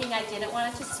smoking. I didn't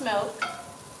want it to smoke.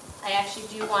 I actually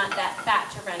do want that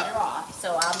fat to render off.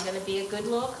 So I'm gonna be a good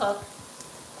little cook.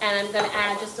 And I'm gonna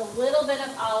add just a little bit of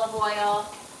olive oil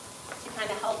to kind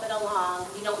of help it along.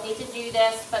 You don't need to do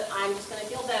this, but I'm just gonna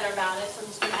feel better about it. So I'm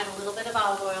just gonna add a little bit of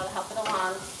olive oil to help it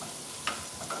along.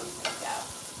 There we go.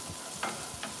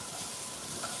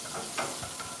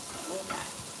 Okay.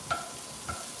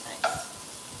 Nice.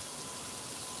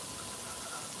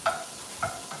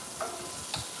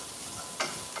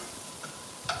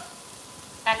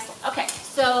 Excellent. Okay,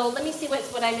 so let me see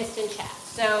what I missed in chat.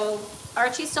 So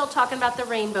Archie's still talking about the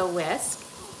rainbow whisk.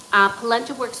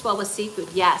 Polenta works well with seafood.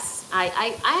 Yes,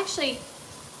 I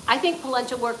think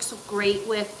polenta works great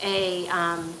with a,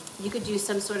 you could do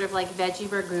some sort of like veggie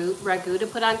ragu to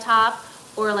put on top,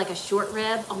 or like a short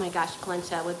rib. Oh my gosh,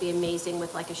 polenta would be amazing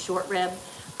with like a short rib,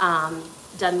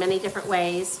 done many different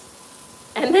ways.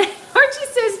 And then Archie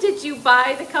says, did you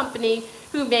buy the company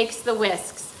who makes the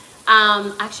whisks?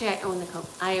 Actually, I own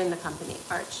the company,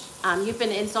 Arch. You've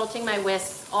been insulting my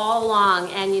whisks all along,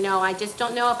 and you know, I just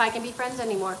don't know if I can be friends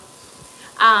anymore.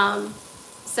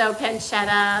 So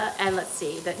pancetta, and let's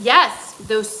see, yes,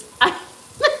 those,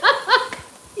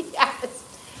 yes.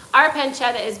 Our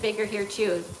pancetta is bigger here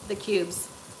too, the cubes.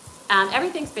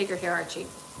 Everything's bigger here, Archie.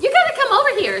 You gotta come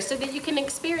over here so that you can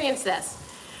experience this.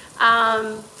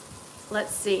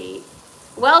 Let's see.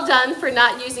 Well done for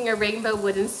not using a rainbow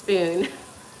wooden spoon.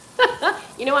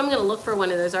 You know, I'm gonna look for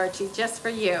one of those, Archie, just for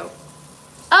you.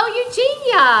 Oh,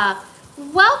 Eugenia,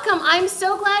 welcome. I'm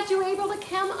so glad you were able to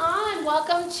come on.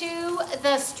 Welcome to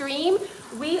the stream.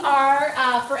 We are,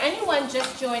 for anyone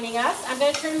just joining us, I'm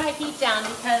gonna turn my heat down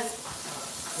because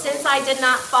since I did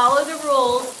not follow the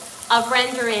rules of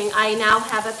rendering, I now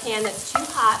have a pan that's too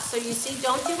hot. So you see,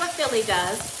 don't do what Philly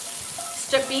does.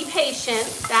 So be patient.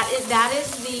 That is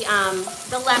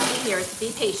the lesson here, is to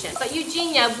be patient. But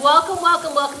Eugenia, welcome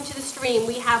to the stream.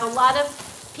 We have a lot of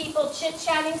people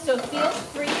chit-chatting, so feel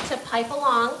free to pipe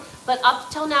along. But up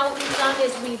till now, what we've done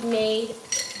is we've made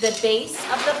the base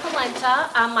of the polenta.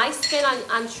 My spin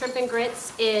on shrimp and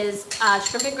grits is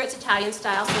shrimp and grits Italian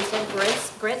style. So instead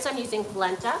of grits, I'm using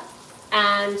polenta.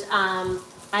 And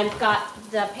I've got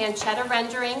the pancetta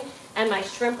rendering. And my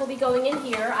shrimp will be going in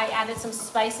here. I added some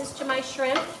spices to my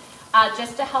shrimp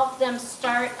just to help them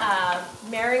start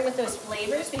marrying with those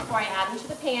flavors before I add them to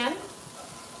the pan.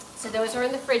 So those are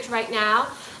in the fridge right now.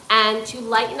 And to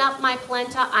lighten up my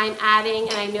polenta, I'm adding,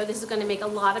 and I know this is going to make a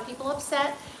lot of people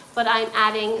upset, but I'm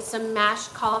adding some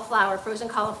mashed cauliflower, frozen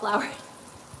cauliflower.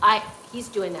 He's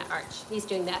doing that, Arch. He's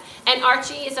doing that. And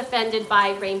Archie is offended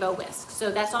by rainbow whisk.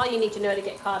 So that's all you need to know to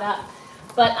get caught up.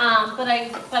 But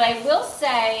I will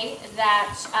say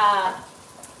that,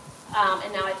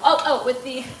 and now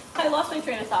I lost my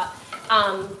train of thought.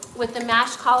 With the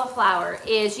mashed cauliflower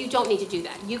is you don't need to do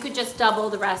that. You could just double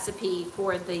the recipe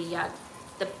for the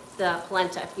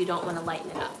polenta if you don't want to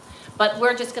lighten it up. But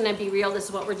we're just going to be real. This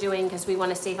is what we're doing because we want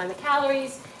to save on the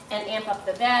calories and amp up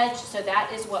the veg. So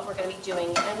that is what we're going to be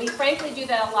doing. And we frankly do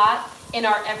that a lot in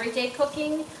our everyday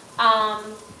cooking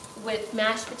with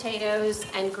mashed potatoes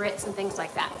and grits and things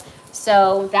like that.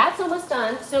 So that's almost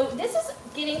done. So this is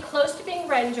getting close to being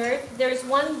rendered. There's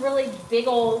one really big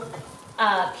old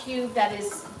cube that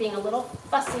is being a little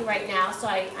fussy right now, so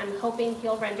I'm hoping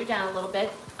he'll render down a little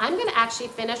bit. I'm going to actually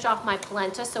finish off my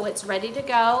polenta so it's ready to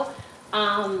go,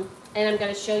 and I'm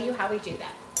going to show you how we do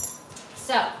that.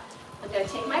 So I'm going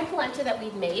to take my polenta that we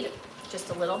made just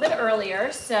a little bit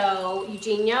earlier. So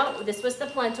Eugenio, this was the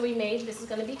polenta we made. This is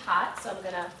going to be hot, so I'm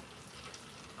going to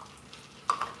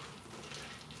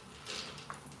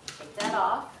take that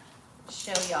off,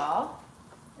 show y'all,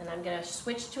 and I'm going to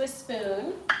switch to a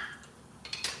spoon.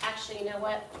 Actually, you know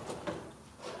what?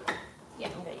 Yeah,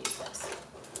 I'm going to use this.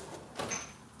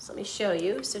 So let me show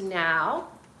you. So now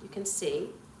you can see,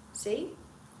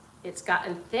 it's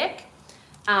gotten thick.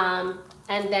 And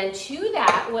then to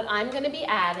that, what I'm going to be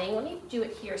adding, let me do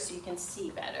it here so you can see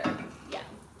better. Yeah,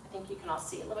 I think you can all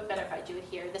see it a little bit better if I do it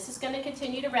here. This is going to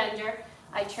continue to render.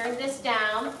 I turned this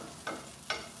down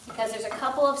because there's a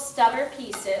couple of stubborn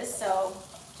pieces, so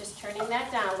just turning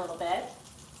that down a little bit.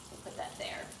 Put that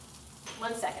there.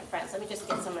 1 second, friends. Let me just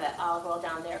get some of that olive oil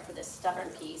down there for this stubborn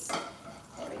piece.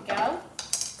 There we go.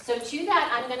 So to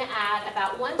that, I'm going to add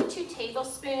about 1 to 2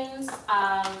 tablespoons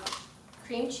of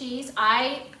cream cheese.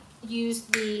 I use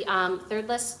the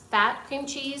third-less fat cream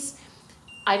cheese.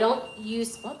 I don't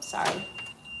use, oops, sorry.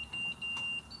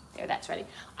 There, that's ready.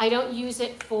 I don't use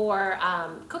it for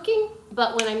cooking,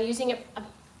 but when I'm using it,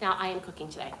 now I am cooking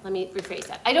today. Let me rephrase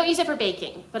that. I don't use it for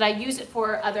baking, but I use it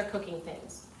for other cooking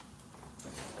things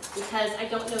because I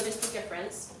don't notice the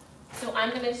difference. So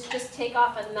I'm going to just take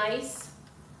off a nice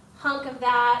hunk of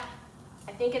that.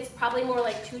 I think it's probably more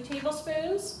like 2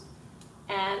 tablespoons.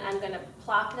 And I'm going to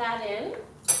plop that in.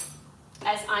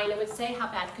 As Ina would say, how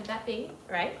bad could that be,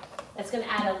 right? That's going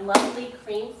to add a lovely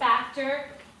cream factor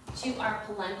to our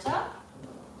polenta.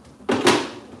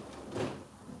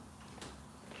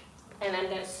 And I'm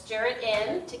going to stir it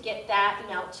in to get that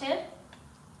melted.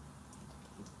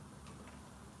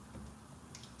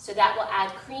 So that will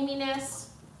add creaminess.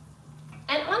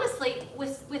 And honestly,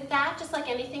 with that, just like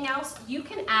anything else, you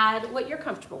can add what you're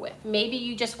comfortable with. Maybe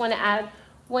you just want to add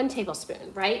 1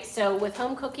 tablespoon, right? So with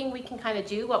home cooking, we can kind of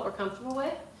do what we're comfortable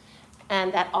with,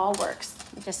 and that all works.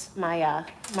 Just my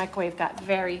microwave got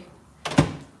very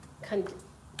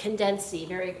condensy,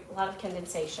 a lot of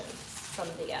condensation from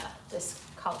the this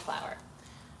cauliflower.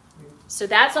 So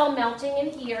that's all melting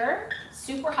in here,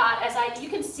 super hot. You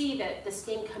can see that the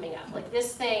steam coming up. Like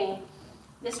this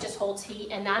just holds heat,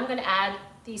 and now I'm going to add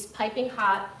these piping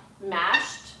hot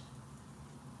mashed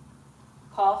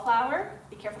cauliflower.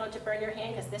 Be careful not to burn your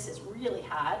hand because this is really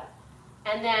hot.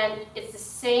 And then it's the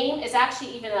same, it's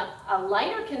actually even a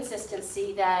lighter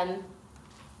consistency than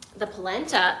the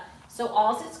polenta. So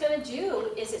all it's going to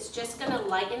do is it's just going to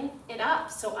lighten it up.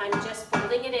 So I'm just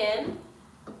folding it in.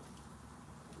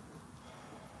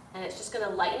 And it's just going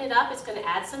to lighten it up. It's going to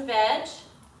add some veg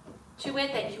to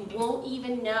it that you won't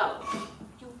even know.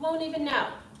 You won't even know.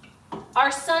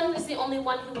 Our son is the only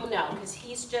one who will know because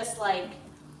he's just like,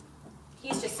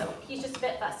 he's just a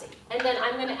bit fussy. And then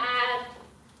I'm going to add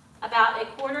about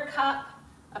 1/4 cup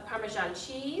of Parmesan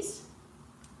cheese.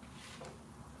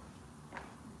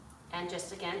 And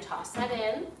just again, toss that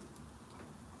in.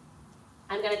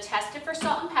 I'm going to test it for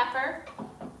salt and pepper.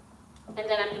 And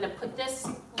then I'm going to put this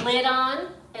lid on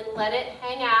and let it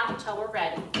hang out until we're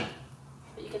ready.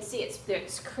 But you can see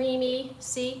it's creamy,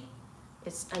 see?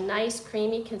 It's a nice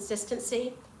creamy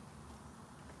consistency.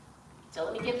 So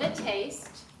let me give it a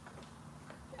taste.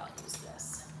 I'll use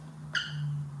this.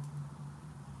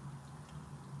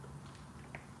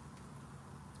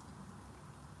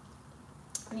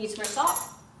 I need some more salt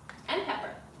and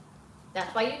pepper.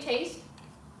 That's why you taste.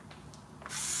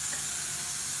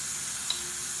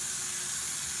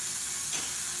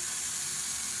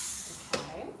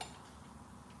 Okay.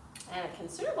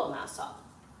 amount of salt.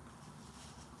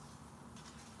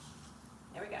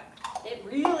 There we go. It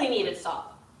really needed salt.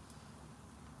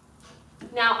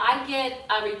 Now I get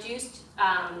a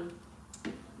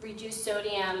reduced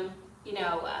sodium,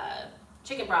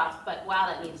 chicken broth, but wow,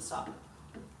 that needs salt.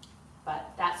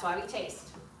 But that's why we taste.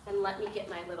 And let me get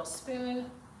my little spoon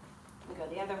and go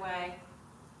the other way.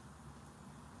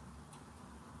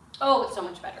 Oh, it's so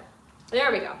much better.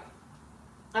 There we go.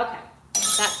 Okay,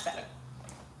 that's better.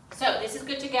 So this is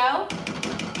good to go.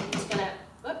 I'm just gonna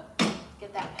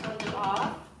get that pounded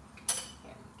off.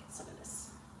 Here, get some of this.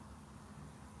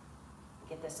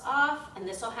 Get this off, and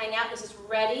this will hang out. This is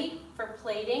ready for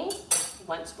plating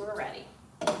once we're ready.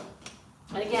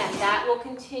 And again, that will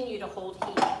continue to hold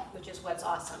heat, which is what's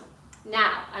awesome.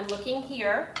 Now, I'm looking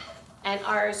here, and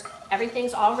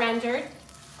everything's all rendered.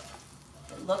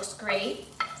 It looks great,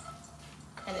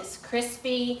 and it's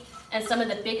crispy, and some of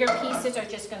the bigger pieces are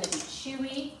just gonna be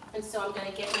chewy, and so I'm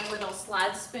gonna get my little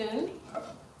slide spoon,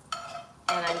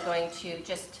 and I'm going to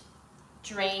just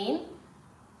drain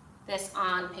this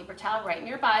on paper towel right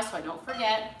nearby so I don't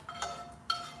forget.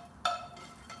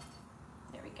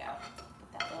 There we go.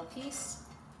 Get that little piece.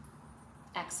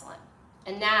 Excellent.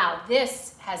 And now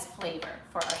this has flavor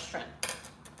for our shrimp.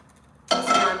 So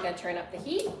now I'm going to turn up the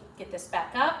heat, get this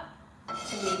back up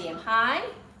to medium high,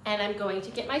 and I'm going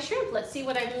to get my shrimp. Let's see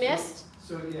what I've missed.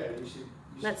 So yeah, you should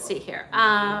Let's see here.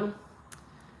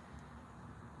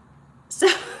 So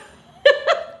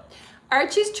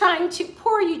Archie's trying to,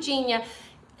 poor Eugenia.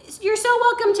 You're so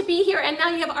welcome to be here, and now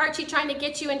you have Archie trying to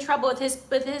get you in trouble with his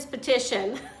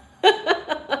petition. Oh,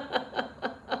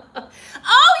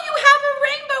 you have a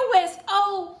rainbow whisk.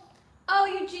 Oh,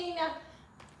 Eugenia.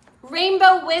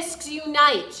 Rainbow whisks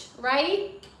unite,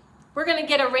 right? We're gonna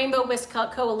get a rainbow whisk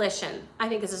coalition. I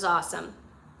think this is awesome.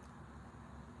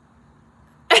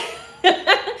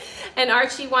 And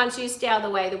Archie wants you to stay out of the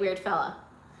way, the weird fella.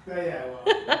 Yeah,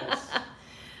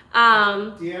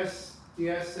 well, yes.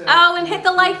 Oh, and hit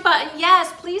the like button.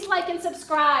 Yes, please like and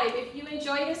subscribe if you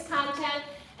enjoy this content.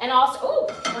 And also, oh,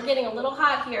 we're getting a little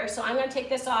hot here, so I'm going to take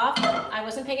this off. I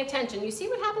wasn't paying attention. You see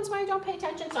what happens when I don't pay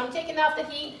attention? So I'm taking off the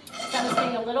heat. So I'm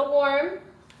getting a little warm.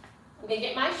 I'm going to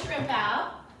get my shrimp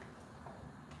out.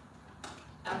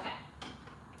 Okay.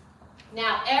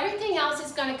 Now, everything else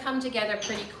is going to come together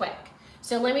pretty quick.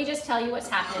 So let me just tell you what's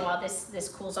happening while this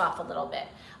cools off a little bit.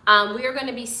 We are going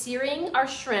to be searing our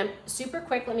shrimp super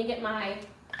quick. Let me get my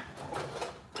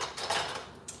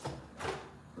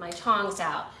tongs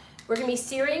out. We're going to be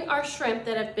searing our shrimp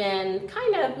that have been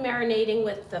kind of marinating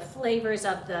with the flavors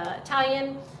of the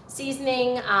Italian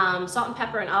seasoning, salt and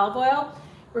pepper and olive oil.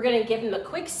 We're going to give them a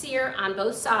quick sear on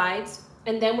both sides,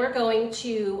 and then we're going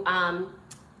to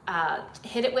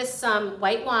hit it with some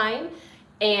white wine.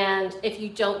 And if you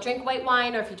don't drink white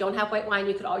wine, or if you don't have white wine,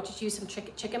 you could always just use some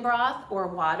chicken broth or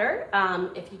water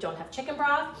if you don't have chicken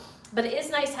broth. But it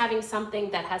is nice having something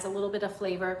that has a little bit of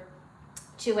flavor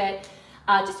to it.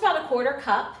 Just about a quarter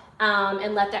cup,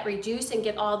 and let that reduce and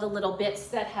get all the little bits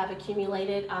that have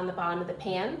accumulated on the bottom of the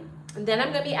pan. And then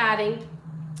I'm going to be adding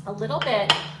a little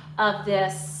bit of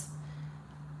this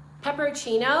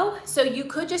pepperoncino. So you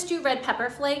could just do red pepper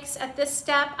flakes at this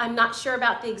step. I'm not sure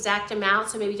about the exact amount,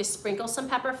 so maybe just sprinkle some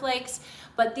pepper flakes.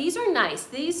 But these are nice.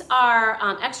 These are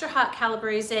extra hot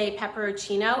calabrese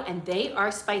pepperoncino, and they are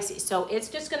spicy. So it's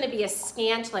just going to be a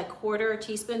scant, like quarter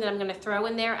teaspoon that I'm going to throw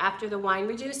in there after the wine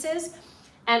reduces.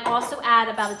 And also add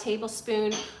about a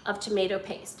tablespoon of tomato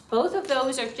paste. Both of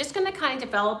those are just going to kind of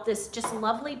develop this just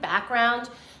lovely background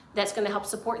that's going to help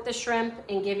support the shrimp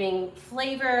in giving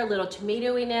flavor, a little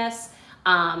tomatoiness.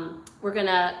 We're going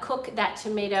to cook that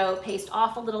tomato paste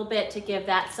off a little bit to give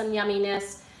that some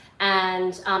yumminess.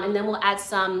 And then we'll add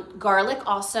some garlic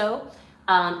also.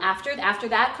 After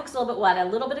that, cooks a little bit, a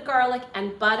little bit of garlic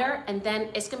and butter, and then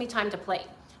it's going to be time to plate.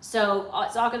 So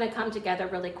it's all going to come together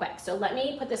really quick. So let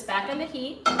me put this back on the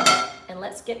heat, and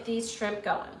let's get these shrimp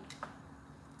going.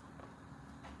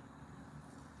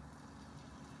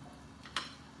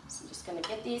 So I'm just going to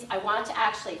get these. I want to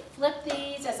actually flip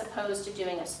these as opposed to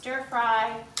doing a stir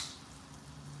fry.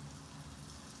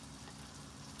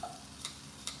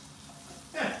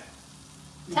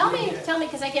 Tell me,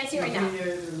 because I can't see right now.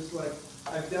 It was like,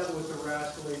 I've dealt with the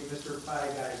rascally Mr. Pie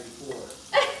guy before.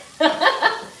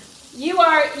 You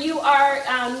are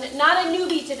not a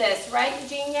newbie to this, right,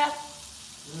 Eugenia?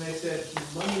 And they said,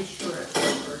 humongous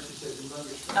shrimp. Archie said,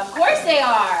 humongous shrimp. Of course they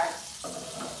are.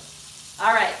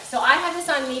 All right, so I have this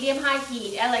on medium-high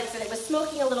heat. And like I said, it was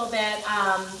smoking a little bit,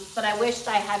 but I wished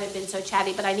I hadn't been so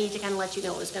chatty, but I need to kind of let you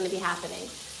know what was going to be happening.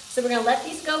 So we're going to let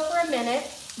these go for a minute.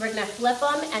 We're going to flip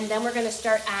them, and then we're going to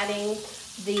start adding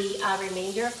the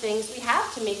remainder of things we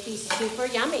have to make these super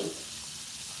yummy.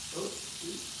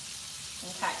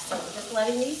 Okay, so we're just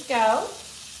letting these go.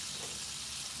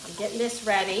 I'm getting this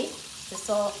ready.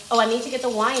 This'll, oh, I need to get the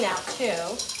wine out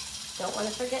too. Don't want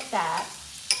to forget that.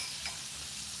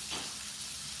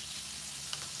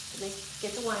 Let me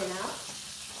get the wine out.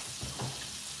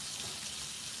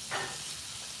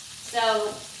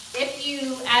 So if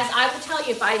you, as I would tell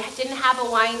you, if I didn't have a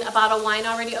bottle of wine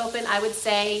already open, I would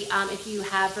say if you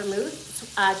have vermouth,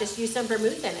 just use some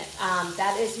vermouth in it.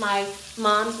 That is my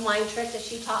mom's wine trick that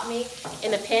she taught me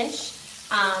in a pinch.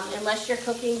 Unless you're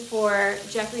cooking for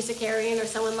Jeffrey Zakarian or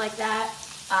someone like that,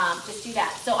 just do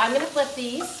that. So I'm gonna flip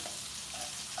these.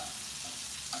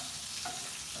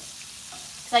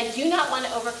 Because I do not want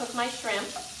to overcook my shrimp.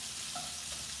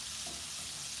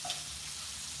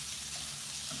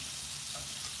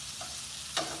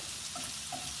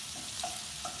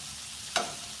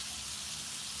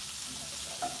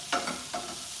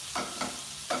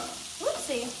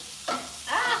 Whoopsie.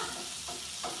 Ah!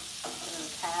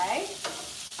 Okay.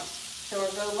 So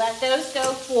we're going to let those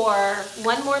go for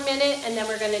 1 more minute, and then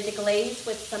we're going to deglaze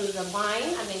with some of the wine.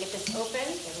 I'm going to get this open.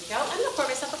 There we go. I'm going to pour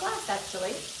myself a glass,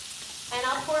 actually. And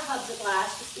I'll pour Hubs a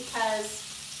glass just because,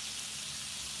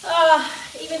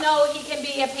 even though he can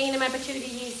be a pain in my patootie,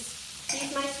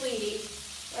 he's my sweetie.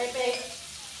 Right, babe?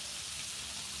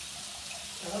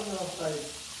 I don't know if I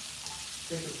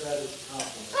think of that as a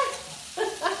compliment.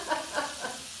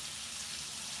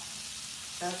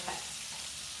 Okay.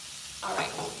 All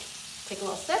right. Take a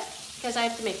little sip because I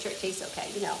have to make sure it tastes okay.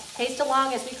 You know, taste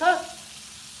along as we cook.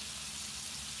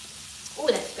 Oh,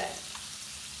 that's good.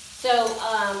 So,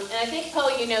 and I think, Poe,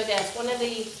 you know this. One of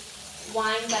the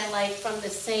wines I like from the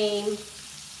same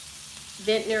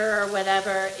vintner or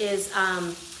whatever is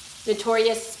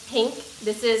Notorious Pink.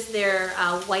 This is their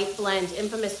white blend,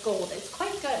 Infamous Gold. It's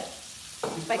quite good.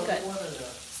 It's quite good.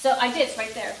 So I did. It's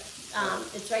right there.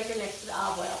 It's right there next to the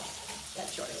olive oil.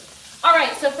 That's yours. All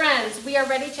right, so friends, we are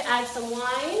ready to add some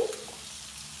wine.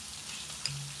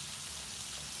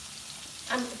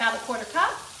 About a 1/4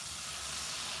 cup.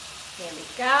 There we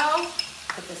go.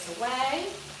 Put this away.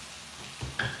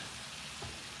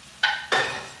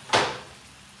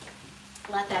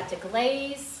 Let that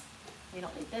deglaze. We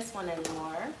don't need this one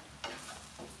anymore.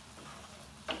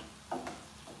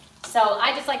 So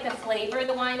I just like to flavor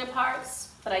the wine in parts,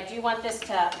 but I do want this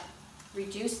to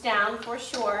reduce down for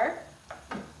sure.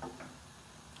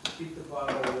 Keep the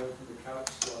bottle away from the couch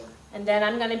slug. And then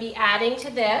I'm going to be adding to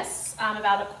this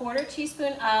about a 1/4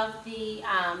 teaspoon of the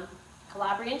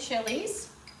Calabrian chilies.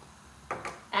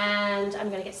 And I'm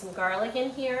going to get some garlic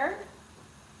in here.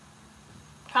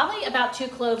 Probably about 2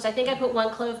 cloves. I think I put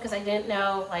 1 clove because I didn't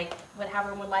know like what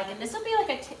everyone would like it. This will be like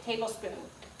a tablespoon.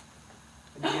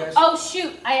 Oh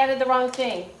shoot, I added the wrong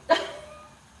thing.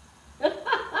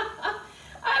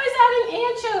 I was adding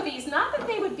anchovies. Not that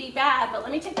they would be bad, but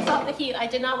let me take this off the heat. I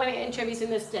did not want anchovies in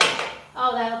this dish.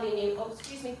 Oh, that'll be new. Oh,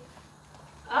 excuse me.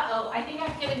 Uh-oh, I think I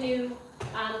have to get a new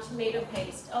tomato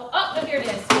paste. Oh, here it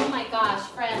is. Oh my gosh,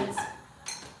 friends.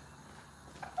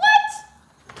 What?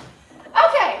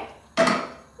 Okay.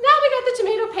 Now we got the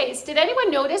tomato paste. Did anyone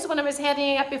notice when I was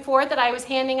handing up before that I was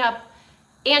handing up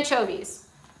anchovies?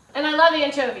 And I love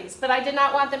anchovies, but I did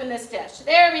not want them in this dish.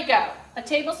 There we go. A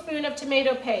tablespoon of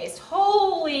tomato paste.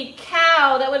 Holy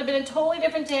cow, that would have been a totally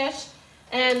different dish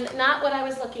and not what I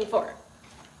was looking for.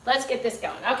 Let's get this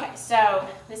going. Okay, so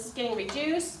this is getting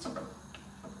reduced.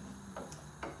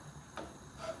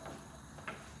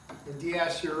 And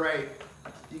Diaz, you're right.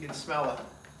 You can smell it.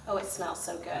 Oh, it smells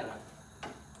so good.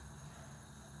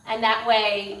 And that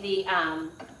way the,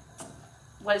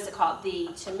 what is it called? The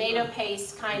tomato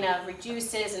paste kind of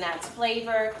reduces and adds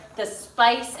flavor. The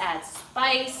spice adds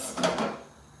spice.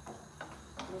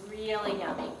 Really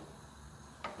yummy.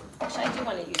 Actually, I do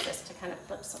want to use this to kind of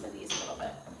flip some of these a little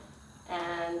bit.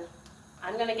 And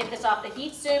I'm going to get this off the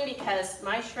heat soon because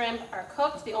my shrimp are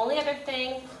cooked. The only other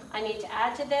thing I need to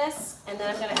add to this, and then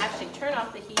I'm going to actually turn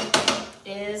off the heat,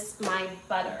 is my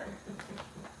butter.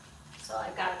 So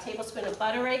I've got a tablespoon of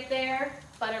butter right there.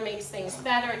 Butter makes things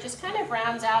better. It just kind of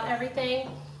rounds out everything.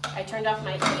 I turned off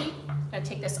my heat. I'm going to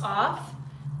take this off.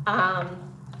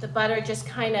 The butter just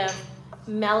kind of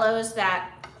mellows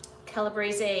that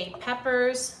calabrese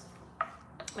peppers.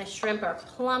 My shrimp are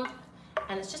plump,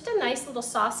 and it's just a nice little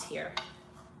sauce here.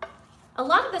 A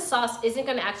lot of the sauce isn't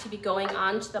going to actually be going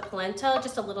on to the polenta.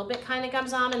 Just a little bit kind of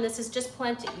comes on, and this is just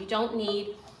plenty. You don't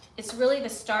need, it's really the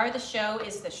star of the show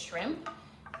is the shrimp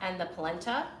and the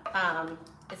polenta.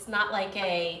 It's not like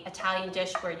a Italian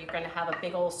dish where you're going to have a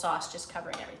big old sauce just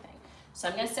covering everything. So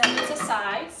I'm going to set these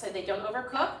aside so they don't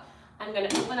overcook. I'm gonna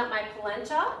open up my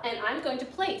polenta and I'm going to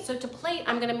plate. So to plate,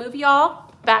 I'm gonna move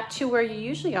y'all back to where you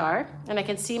usually are. And I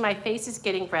can see my face is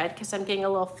getting red because I'm getting a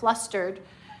little flustered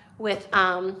with,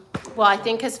 well, I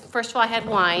think because first of all I had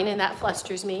wine and that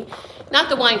flusters me. Not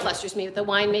the wine flusters me, but the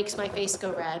wine makes my face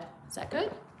go red. Is that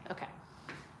good? Okay.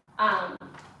 There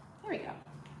we go.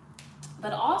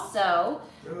 But also,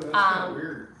 Oh, that's kind of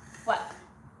weird what?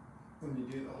 when you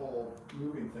do the whole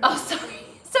moving thing. Oh, sorry.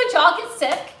 So did y'all get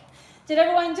sick? Did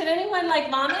anyone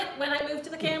like vomit when I moved to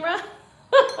the camera?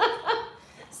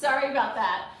 Sorry about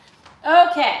that.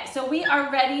 Okay, so we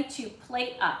are ready to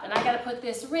plate up. And I gotta put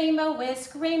this rainbow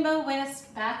whisk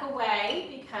back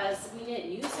away because we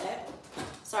didn't use it.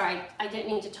 Sorry, I didn't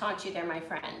mean to taunt you there, my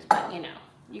friend, but you know,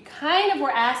 you kind of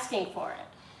were asking for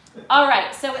it. All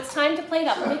right, so it's time to plate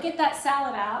up. Let me get that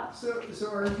salad out. So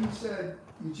Archie said,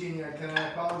 Eugenia, can I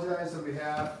apologize on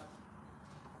behalf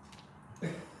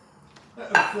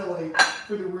of Philly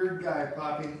for the weird guy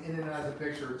popping in and out of the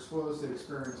picture? It spoils the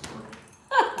experience for me.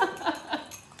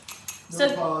 No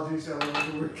apologies, I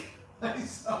love the weird guy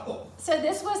myself. So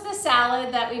this was the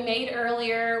salad that we made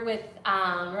earlier with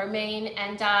romaine,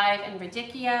 endive, and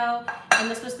radicchio.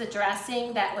 And this was the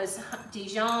dressing that was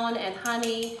Dijon and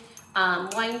honey,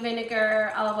 wine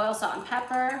vinegar, olive oil, salt, and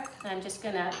pepper. And I'm just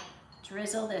gonna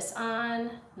drizzle this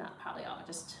on. Not probably all,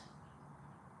 just,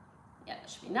 yeah, that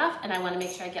should be enough. And I wanna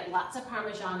make sure I get lots of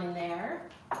Parmesan in there.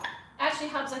 Actually,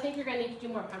 Hubs, I think you're gonna need to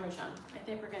do more Parmesan. I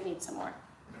think we're gonna need some more.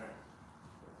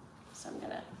 So I'm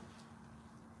gonna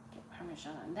get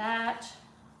Parmesan on that.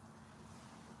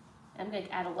 I'm gonna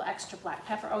add a little extra black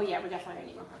pepper. Oh yeah, we're definitely gonna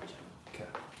need more Parmesan. Okay.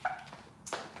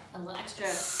 A little extra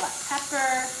black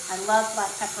pepper. I love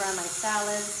black pepper on my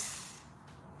salads.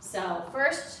 So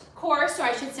first course, or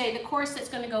I should say the course that's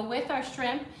gonna go with our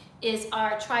shrimp is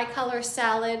our tricolor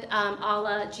salad a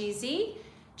la GZ.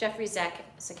 Jeffrey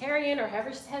Zakarian, or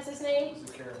however he has his name.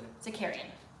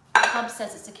 Zakarian. Hub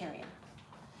says it's Zakarian.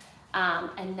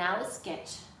 And now let's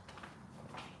get,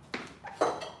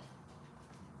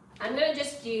 I'm gonna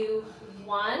just do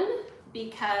one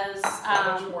because,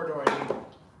 how much more do I need?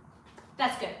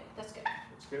 That's good, that's good.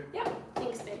 That's good? Yep,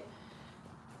 thanks babe.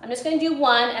 I'm just gonna do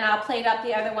one and I'll plate up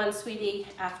the other one, sweetie,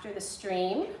 after the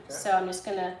stream. Okay. So I'm just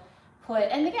gonna put,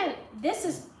 and again, this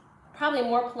is probably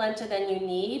more polenta than you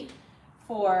need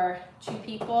for 2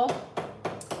 people,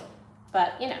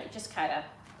 but you know, just kind of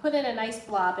put in a nice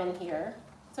blob in here.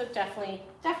 So definitely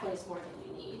is more than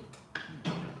you need.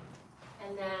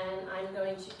 And then I'm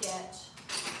going to get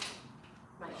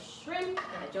my shrimp,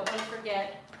 and I don't want to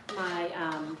forget my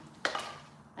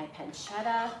my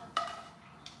pancetta.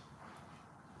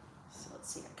 So let's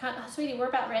see. Sweetie, we're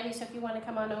about ready, so if you want to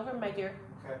come on over, my dear.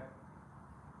 Okay.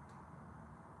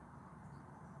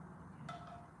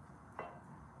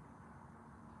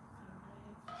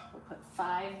 We'll put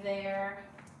 5 there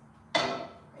right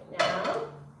now.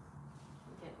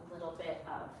 Get a little bit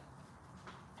of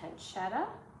pancetta.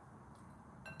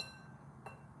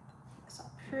 Looks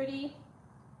all pretty.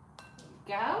 There you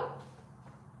go.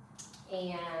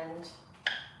 And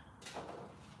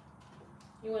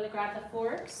you want to grab the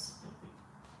forks?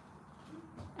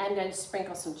 I'm going to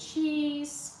sprinkle some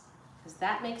cheese because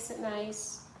that makes it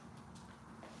nice.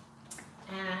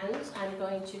 And I'm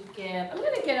going to get a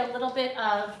little bit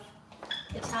of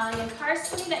Italian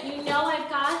parsley that you know I've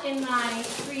got in my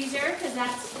freezer because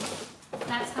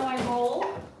that's how I roll.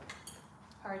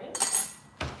 Pardon.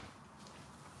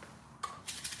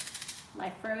 My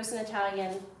frozen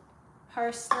Italian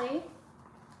parsley.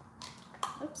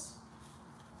 Oops.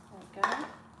 There we go.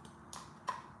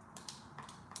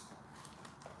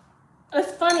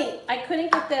 It's funny, I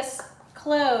couldn't get this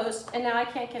closed and now I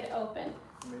can't get it open.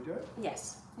 Let me do it?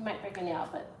 Yes. You might break a nail,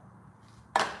 but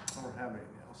I don't have any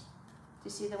nails. do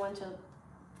you see the one to,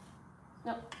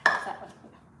 nope, it's that one.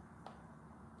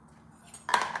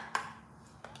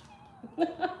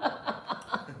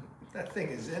 That thing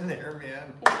is in there,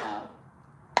 man. Yeah.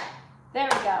 There we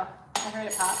go. I heard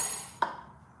it pop.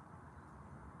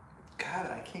 God,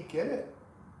 I can't get it.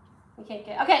 You can't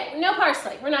get, okay, no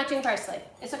parsley. We're not doing parsley.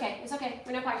 It's okay,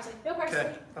 we're no parsley. No parsley.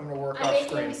 Okay, I'm gonna work I'm off making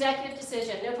screen. an executive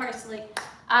decision, no parsley.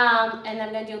 And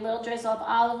I'm gonna do a little drizzle of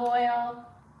olive oil.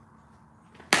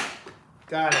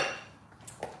 Got it.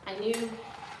 I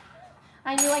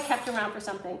knew I kept around for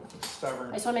something. Stubborn.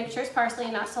 I just want to make sure it's parsley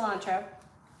and not cilantro.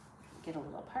 Get a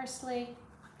little parsley.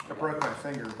 I broke my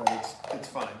finger, but it's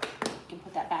fine. You can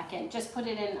put that back in. Just put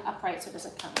it in upright so it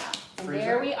doesn't come out. And Freezer?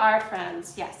 there we are,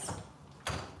 friends. Yes.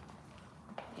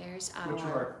 There's our Which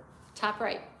one? top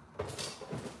right.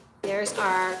 There's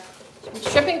our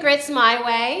shrimp and grits my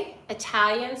way,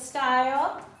 Italian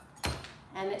style.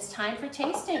 And it's time for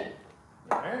tasting.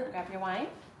 All right. Grab your wine.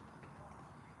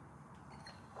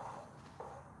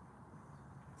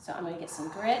 So I'm gonna get some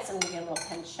grits. I'm gonna get a little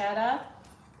pancetta.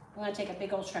 I'm gonna take a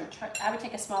big old shrimp. I would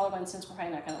take a smaller one since we're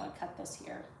probably not gonna want to cut this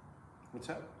here. What's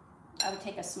that? I would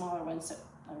take a smaller one, so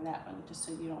on that one, just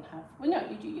so you don't have. Well, no,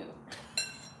 you do you.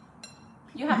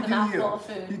 You have the mouthful of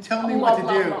food. You tell me what to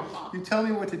do. You tell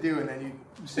me what to do, and then you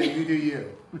say you do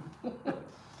you.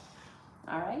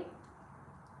 All right.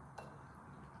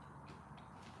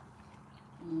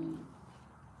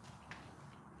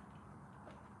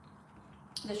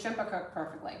 The shrimp are cooked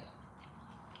perfectly.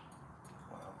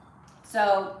 Wow.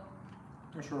 So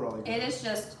That's really good. it is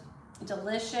just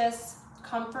delicious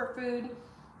comfort food.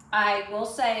 I will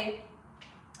say,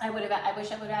 I wish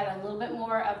I would have had a little bit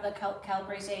more of the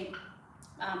calabrese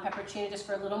pepperoncino just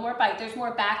for a little more bite. There's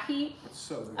more back heat. It's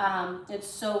so good. It's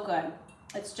so good.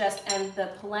 It's just, and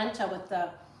the polenta with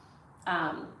the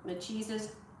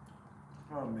cheeses.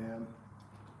 Oh man.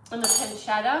 And the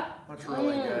pancetta. That's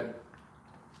really good.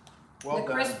 Well the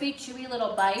done. crispy, chewy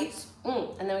little bites.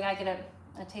 And then we gotta get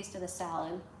a taste of the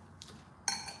salad.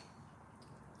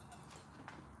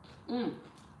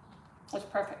 It's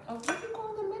perfect. Oh, where did you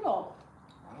go in the middle?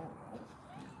 I don't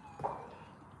know.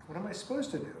 What am I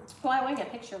supposed to do? Well, I want to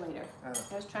get a picture later. Oh.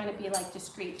 I was trying to be like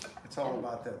discreet. It's all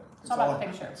about the. It's all about the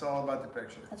picture. It's all about the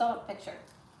picture. It's all about the picture.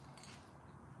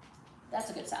 That's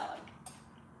a good salad.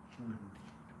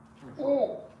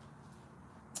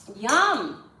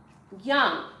 Yum!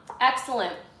 Yum!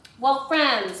 Excellent. Well,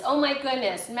 friends, oh my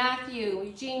goodness, Matthew,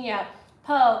 Eugenia,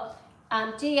 Poe,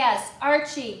 DS,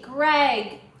 Archie,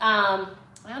 Greg, I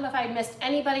don't know if I missed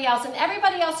anybody else, and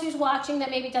everybody else who's watching that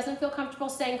maybe doesn't feel comfortable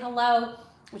saying hello,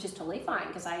 which is totally fine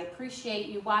because I appreciate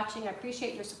you watching, I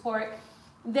appreciate your support.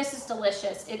 This is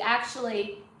delicious. It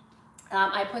actually,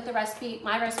 I put the recipe,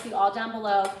 my recipe all down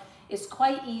below. It's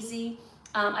quite easy.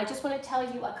 I just want to tell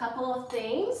you a couple of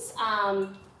things,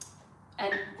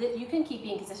 and you can keep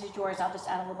eating because this is yours. I'll just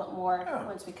add a little bit more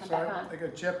once we come back on. I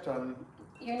got gypped on.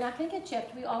 You're not going to get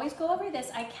gypped. We always go over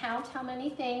this. I count how many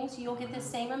things. You'll get the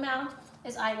same amount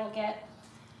as I will get.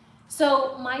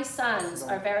 So my sons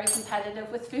are very competitive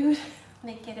with food.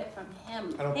 They get it from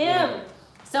him.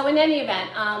 So in any event,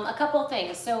 a couple of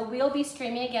things. So we'll be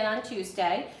streaming again on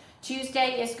Tuesday.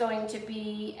 Tuesday is going to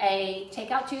be a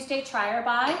Takeout Tuesday try or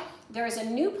buy. There is a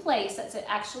new place that's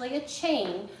actually a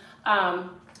chain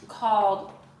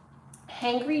called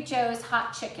Hangry Joe's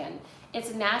Hot Chicken.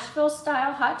 It's a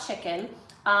Nashville-style hot chicken.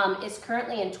 It's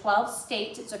currently in 12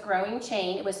 states. It's a growing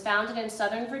chain. It was founded in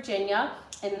Southern Virginia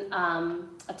in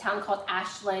a town called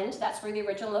Ashland. That's where the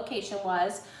original location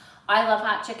was. I love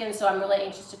hot chicken, so I'm really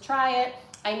anxious to try it.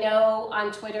 I know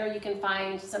on Twitter you can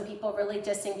find some people really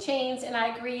dissing chains, and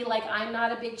I agree. Like, I'm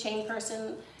not a big chain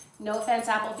person. No offense,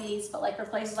 Applebee's, but like for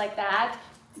places like that.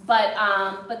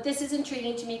 But this is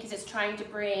intriguing to me because it's trying to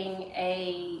bring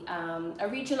a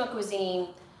regional cuisine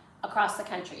across the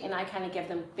country, and I kind of give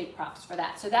them big props for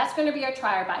that. So that's going to be our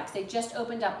try or buy because they just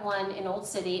opened up one in Old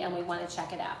City, and we want to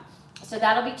check it out. So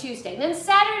that'll be Tuesday. And then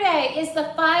Saturday is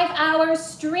the 5-hour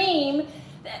stream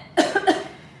that,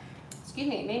 excuse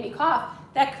me, it made me cough,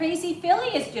 that Crazy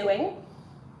Philly is doing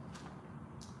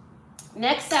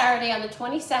next Saturday on the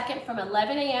 22nd from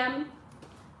 11 a.m.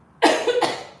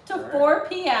 to 4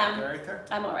 p.m. Right there?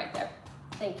 I'm all right there.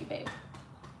 Thank you, babe.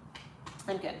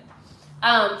 I'm good.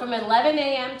 From 11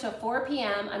 a.m. to 4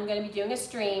 p.m. I'm going to be doing a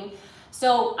stream.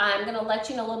 So I'm going to let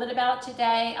you know a little bit about it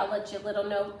today. I'll let you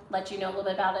know a little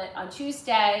bit about it on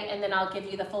Tuesday, and then I'll give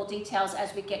you the full details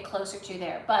as we get closer to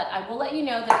there. But I will let you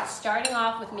know that it's starting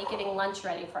off with me getting lunch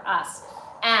ready for us.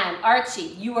 And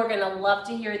Archie, you are going to love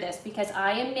to hear this because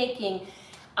I am making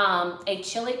a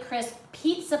chili crisp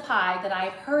pizza pie that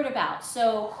I've heard about.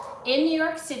 So in New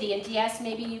York City, and DS,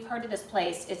 maybe you've heard of this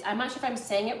place. I'm not sure if I'm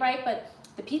saying it right, but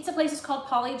the pizza place is called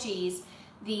Polly G's.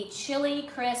 The chili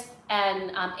crisp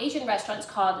and Asian restaurant is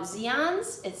called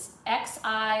Xi'an's. It's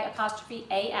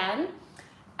X-I''AN.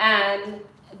 And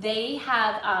they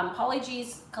have Polly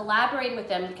G's collaborated with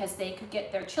them because they could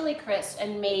get their chili crisp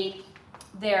and made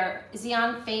their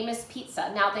Xi'an famous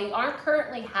pizza. Now they aren't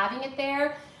currently having it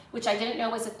there, which I didn't know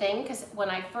was a thing because when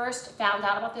I first found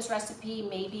out about this recipe,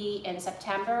 maybe in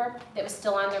September, it was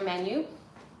still on their menu.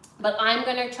 But I'm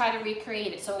going to try to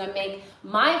recreate it. So I'm going to make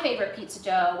my favorite pizza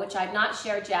dough, which I've not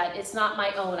shared yet. It's not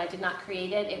my own. I did not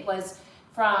create it. It was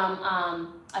from,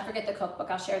 I forget the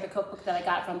cookbook. I'll share the cookbook that I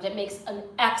got from. It makes an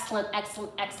excellent,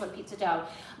 excellent, excellent pizza dough.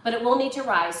 But it will need to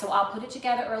rise. So I'll put it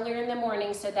together earlier in the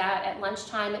morning so that at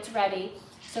lunchtime it's ready.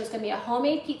 So it's going to be a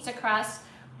homemade pizza crust.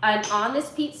 And on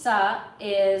this pizza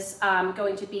is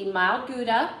going to be mild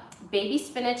Gouda, baby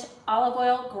spinach, olive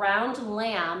oil, ground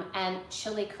lamb, and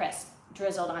chili crisp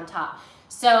drizzled on top.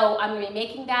 So I'm going to be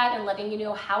making that and letting you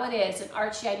know how it is. And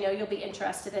Archie, I know you'll be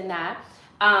interested in that.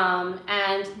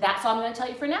 And that's all I'm going to tell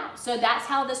you for now. So that's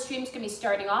how the stream's going to be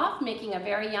starting off, making a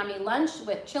very yummy lunch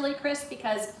with chili crisp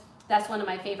because that's one of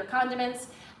my favorite condiments.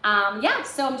 Yeah,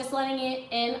 so I'm just letting it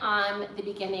in on the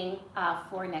beginning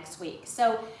for next week.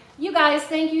 So you guys,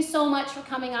 thank you so much for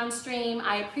coming on stream.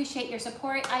 I appreciate your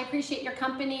support. I appreciate your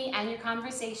company and your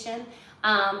conversation.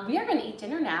 We are going to eat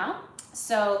dinner now.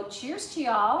 So cheers to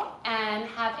y'all and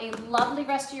have a lovely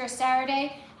rest of your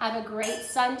Saturday. Have a great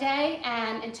Sunday,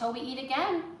 and until we eat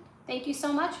again, thank you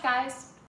so much, guys.